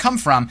enemy is going to come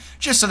from,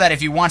 just so that if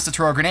he wants to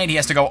throw a grenade, he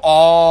has to go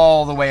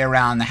all the way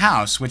around the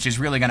house, which is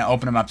really going to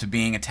open him up to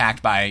being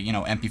attacked by,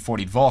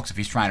 MP40 Volks if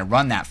he's trying to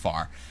run that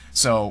far.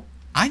 So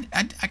I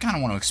kind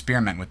of want to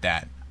experiment with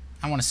that.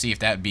 I want to see if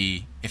that would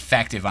be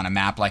effective on a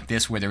map like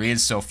this where there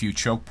is so few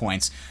choke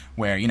points,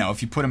 where,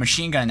 if you put a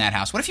machine gun in that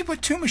house, what if you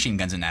put 2 machine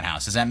guns in that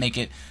house? Does that make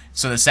it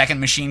so the second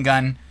machine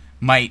gun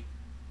might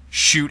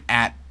shoot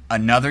at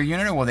another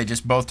unit, or will they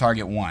just both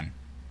target one?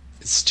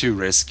 It's too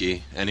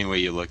risky any way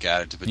you look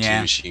at it to put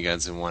 2 machine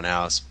guns in one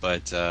house,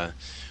 but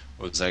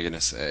what was I going to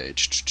say?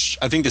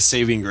 I think the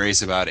saving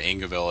grace about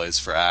Angeville is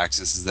for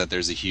Axis is that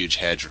there's a huge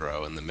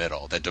hedgerow in the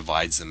middle that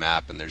divides the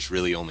map, and there's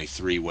really only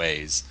 3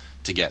 ways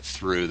to get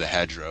through the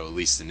hedgerow, at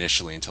least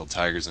initially, until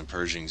Tigers and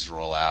Pershings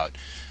roll out.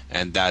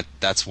 And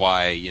that's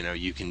why, you know,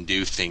 you can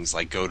do things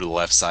like go to the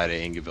left side of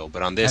Angeville,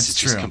 but on this it's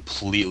just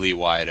completely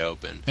wide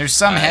open. There's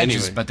some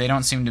hedges, but they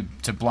don't seem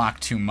to block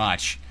too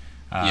much.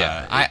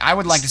 Yeah, I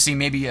would like to see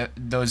maybe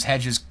those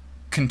hedges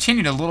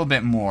continued a little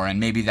bit more, and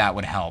maybe that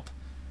would help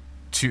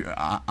to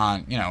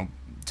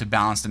to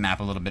balance the map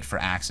a little bit for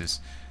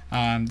Axis.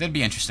 That'd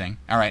be interesting.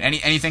 All right,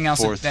 anything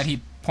else that he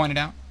pointed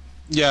out?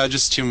 Yeah,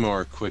 just 2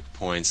 more quick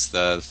points.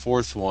 The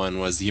fourth one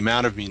was the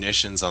amount of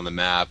munitions on the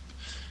map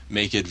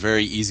make it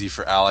very easy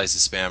for allies to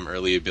spam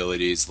early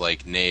abilities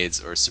like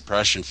nades or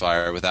suppression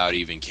fire without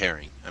even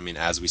caring. I mean,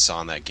 as we saw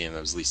in that game,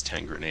 there was at least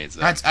 10 grenades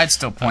there. I'd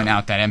still point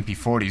out that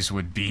MP40s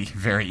would be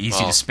very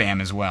easy to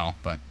spam as well,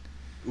 but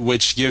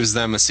which gives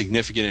them a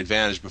significant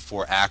advantage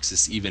before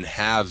Axis even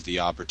have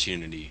the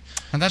opportunity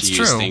to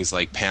use things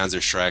like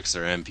Panzer Shreks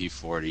or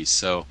MP40s.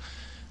 So,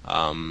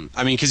 I mean,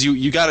 because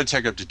you got to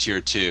tech up to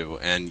tier 2,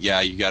 and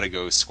yeah, you got to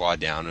go squad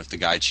down. If the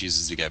guy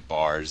chooses to get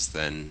bars,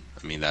 then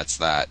I mean that's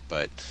that.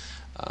 But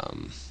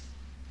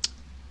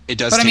it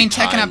does. But I mean,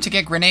 teching up to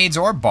get grenades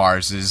or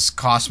bars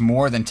costs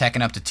more than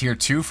teching up to tier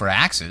 2 for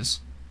Axis.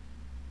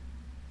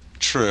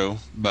 True,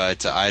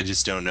 but I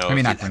just don't know.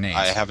 Maybe not grenades.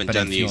 I haven't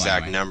done the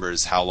exact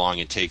numbers how long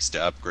it takes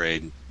to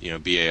upgrade, you know,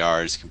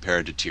 BARs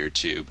compared to tier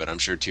 2. But I'm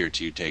sure tier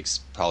 2 takes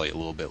probably a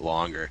little bit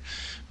longer.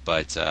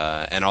 But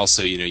and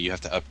also, you know, you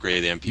have to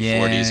upgrade the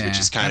MP40s, which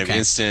is kind of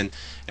instant.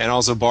 And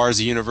also, bars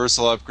a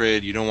universal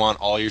upgrade. You don't want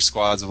all your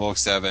squads of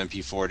Volks to have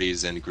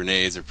MP40s, and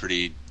grenades are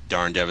pretty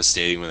darn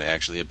devastating when they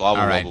actually hit blah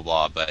blah blah blah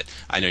blah. But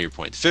I know your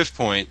point. The fifth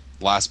point,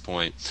 last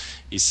point,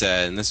 he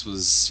said, and this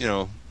was, you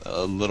know,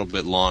 a little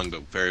bit long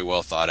but very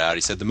well thought out.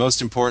 He said the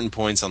most important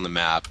points on the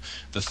map,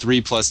 the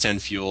 3 + 10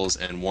 fuels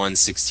and 1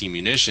 16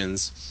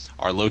 munitions,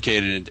 are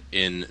located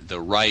in the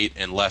right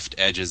and left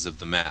edges of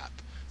the map,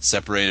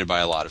 separated by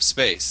a lot of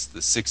space.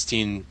 The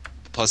 16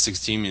 +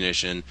 16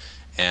 munition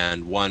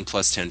and 1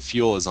 + 10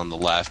 fuel is on the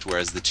left,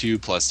 whereas the 2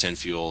 + 10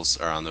 fuels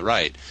are on the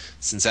right.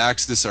 Since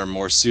Axis are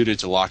more suited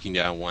to locking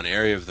down one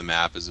area of the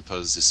map as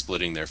opposed to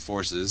splitting their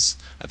forces,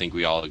 I think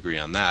we all agree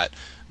on that,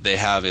 they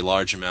have a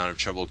large amount of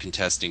trouble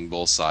contesting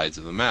both sides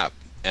of the map,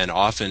 and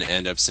often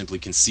end up simply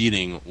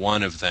conceding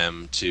one of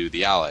them to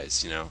the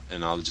Allies, you know,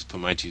 and I'll just put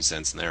my 2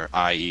 cents in there,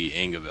 i.e.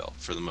 Angeville,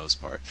 for the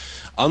most part.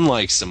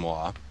 Unlike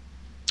Samoa,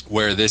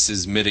 where this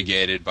is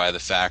mitigated by the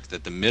fact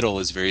that the middle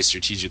is very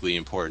strategically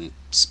important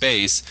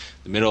space,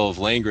 the middle of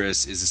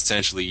Langres is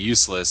essentially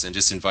useless and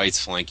just invites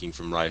flanking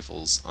from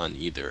rifles on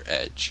either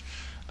edge.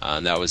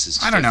 And that was his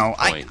fifth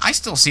point. I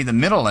still see the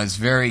middle as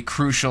very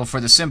crucial for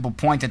the simple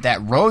point that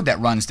that road that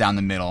runs down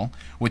the middle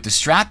with the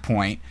strat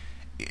point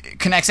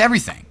connects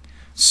everything.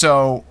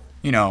 So,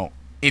 you know,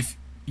 if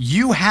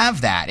you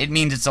have that, it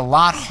means it's a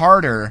lot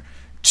harder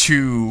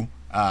to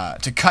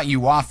cut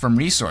you off from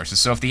resources.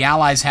 So if the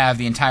Allies have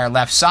the entire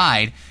left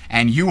side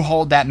and you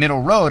hold that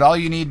middle road, all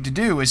you need to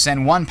do is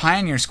send one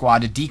Pioneer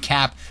squad to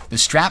decap the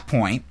strat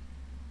point,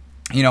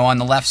 you know, on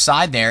the left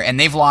side there, and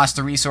they've lost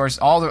the resource,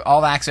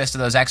 all access to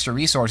those extra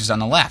resources on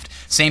the left.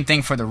 Same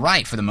thing for the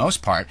right, for the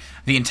most part.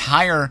 The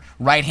entire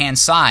right-hand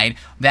side,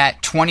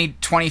 that 20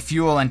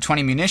 fuel and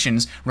 20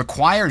 munitions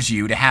requires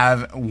you to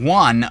have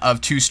one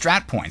of 2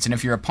 strat points. And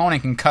if your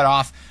opponent can cut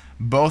off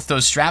both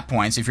those strat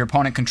points, if your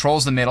opponent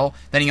controls the middle,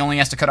 then he only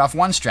has to cut off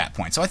 1 strat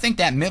point. So I think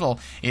that middle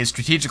is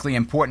strategically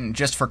important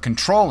just for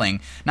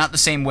controlling, not the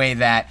same way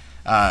that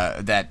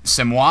that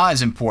Samoa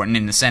is important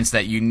in the sense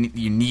that you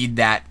need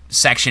that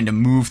section to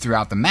move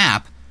throughout the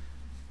map.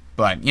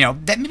 But, you know,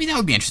 maybe that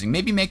would be interesting.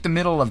 Maybe make the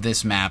middle of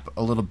this map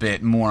a little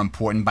bit more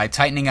important by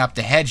tightening up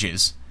the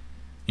hedges,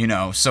 you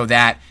know, so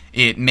that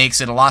it makes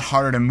it a lot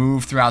harder to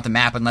move throughout the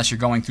map unless you're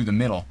going through the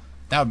middle.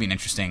 That would be an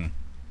interesting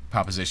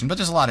proposition, but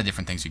there's a lot of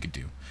different things you could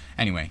do.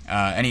 Anyway,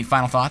 any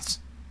final thoughts?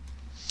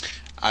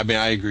 I mean,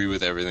 I agree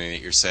with everything that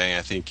you're saying.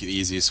 I think the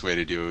easiest way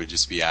to do it would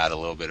just be add a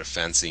little bit of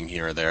fencing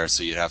here or there,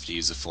 so you'd have to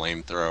use a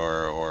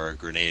flamethrower or a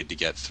grenade to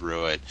get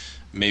through it.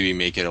 Maybe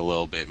make it a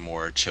little bit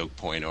more choke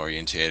point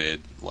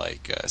orientated,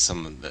 like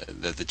some of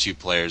the 2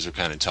 players are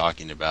kind of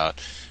talking about.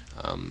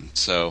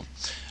 So,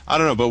 I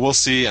don't know, but we'll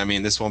see. I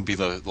mean, this won't be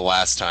the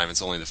last time.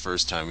 It's only the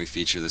first time we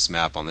feature this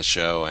map on the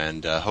show,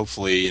 and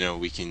hopefully, you know,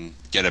 we can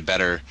get a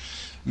better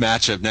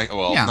matchup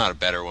not a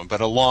better one, but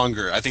a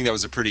longer. I think that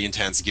was a pretty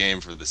intense game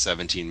for the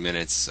 17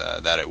 minutes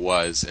that it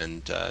was,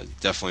 and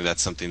definitely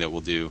that's something that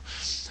we'll do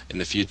in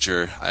the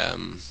future.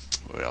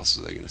 What else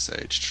was I going to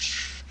say?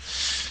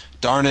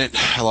 Darn it,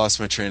 I lost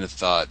my train of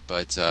thought.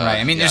 But right,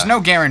 I mean, there's no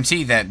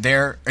guarantee that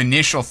their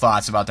initial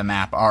thoughts about the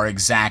map are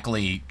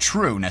exactly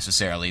true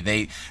necessarily.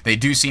 They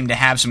do seem to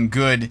have some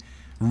good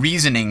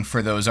reasoning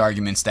for those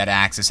arguments that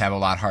Axis have a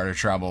lot harder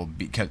trouble,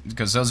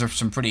 because those are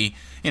some pretty,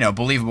 you know,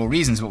 believable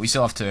reasons, but we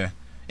still have to.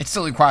 It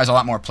still requires a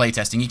lot more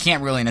playtesting. You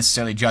can't really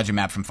necessarily judge a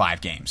map from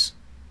 5 games.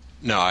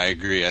 No, I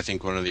agree. I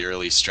think one of the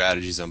early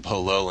strategies on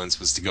Poe Lowlands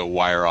was to go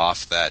wire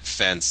off that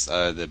fence,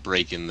 the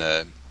break in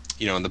the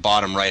in the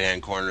bottom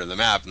right-hand corner of the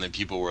map, and then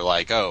people were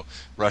like, oh,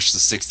 rush the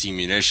 16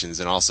 munitions,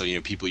 and also,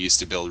 people used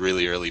to build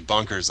really early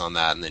bunkers on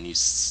that, and then you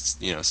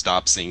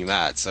stop seeing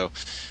that. So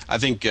I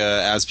think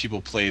as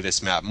people play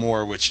this map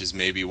more, which is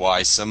maybe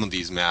why some of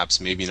these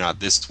maps, maybe not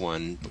this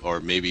one,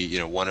 or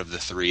maybe, one of the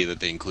 3 that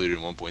they included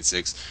in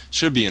 1.6,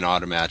 should be an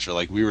automatcher,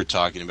 like we were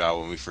talking about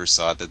when we first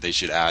saw it, that they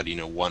should add,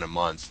 1 a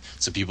month,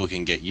 so people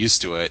can get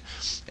used to it,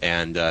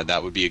 and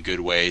that would be a good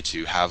way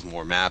to have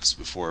more maps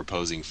before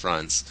opposing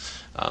fronts.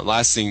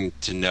 Last thing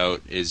to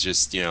note is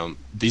just,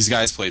 these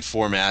guys played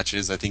 4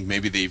 matches. I think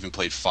maybe they even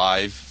played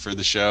 5 for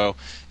the show.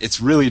 It's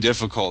really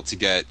difficult to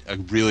get a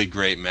really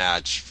great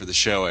match for the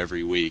show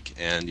every week.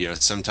 And,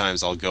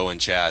 sometimes I'll go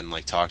and chat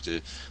and, talk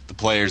to the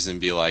players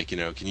and be like,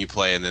 can you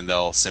play? And then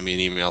they'll send me an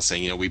email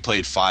saying, we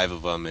played 5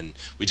 of them and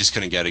we just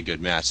couldn't get a good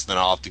match. So then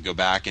I'll have to go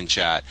back and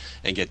chat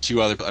and get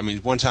 2 other... I mean,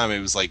 one time it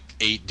was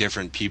 8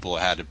 different people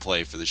had to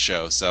play for the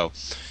show. So...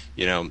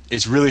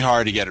 it's really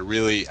hard to get a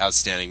really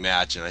outstanding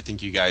match, and I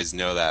think you guys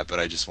know that, but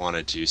I just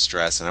wanted to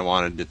stress, and I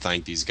wanted to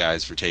thank these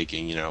guys for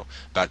taking,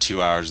 about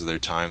 2 hours of their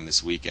time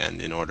this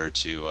weekend in order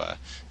to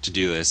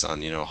do this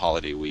on,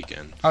 holiday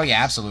weekend. Oh,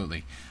 yeah,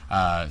 absolutely.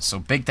 So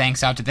big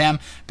thanks out to them.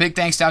 Big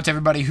thanks out to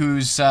everybody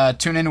who's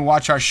tuned in to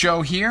watch our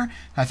show here.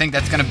 I think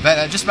that's going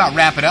to just about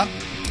wrap it up.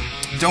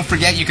 Don't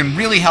forget, you can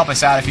really help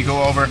us out if you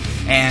go over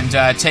and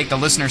take the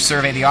listener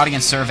survey, the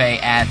audience survey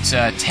at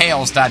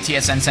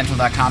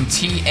tales.tsncentral.com,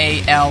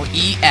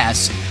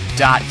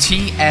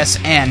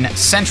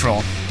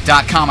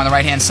 tales.tsncentral.com. On the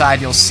right-hand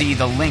side, you'll see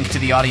the link to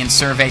the audience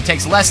survey. It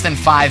takes less than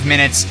 5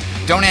 minutes.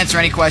 Don't answer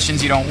any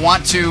questions you don't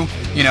want to.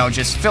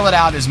 Just fill it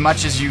out as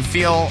much as you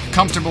feel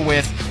comfortable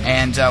with,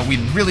 and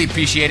we'd really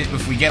appreciate it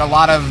if we get a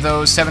lot of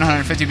those,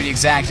 750 to be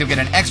exact. You'll get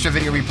an extra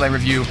video replay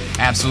review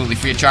absolutely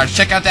free of charge.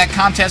 Check out that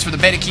contest for the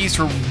beta keys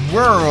for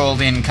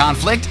World in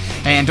Conflict,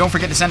 and don't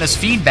forget to send us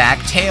feedback,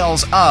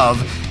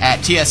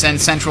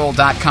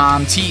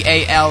 talesof@tsncentral.com,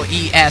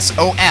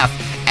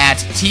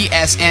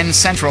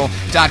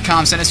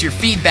 TALESOF@tsncentral.com. Send us your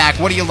feedback.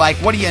 What do you like?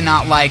 What do you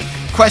not like?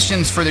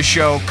 Questions for the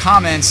show,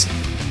 comments,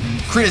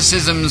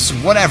 criticisms,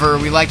 whatever.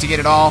 We like to get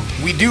it all.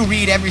 We do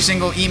read every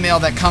single email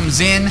that comes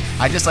in.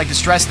 I just like to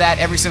stress that.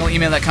 Every single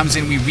email that comes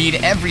in, we read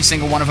every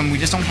single one of them. We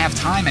just don't have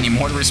time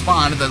anymore to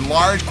respond to the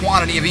large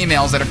quantity of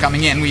emails that are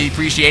coming in. We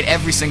appreciate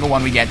every single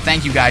one we get.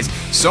 Thank you guys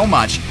so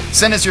much.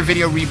 Send us your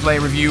video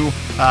replay review,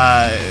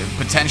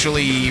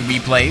 potentially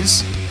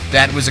replays.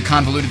 That was a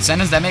convoluted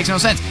sentence. That makes no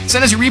sense.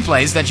 Send us your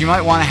replays that you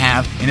might want to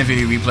have in a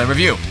video replay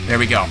review. There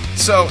we go.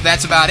 So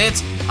that's about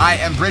it. I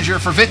am Bridger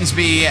for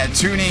Vittensby.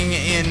 Tuning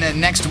in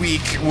next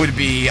week would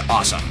be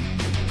awesome.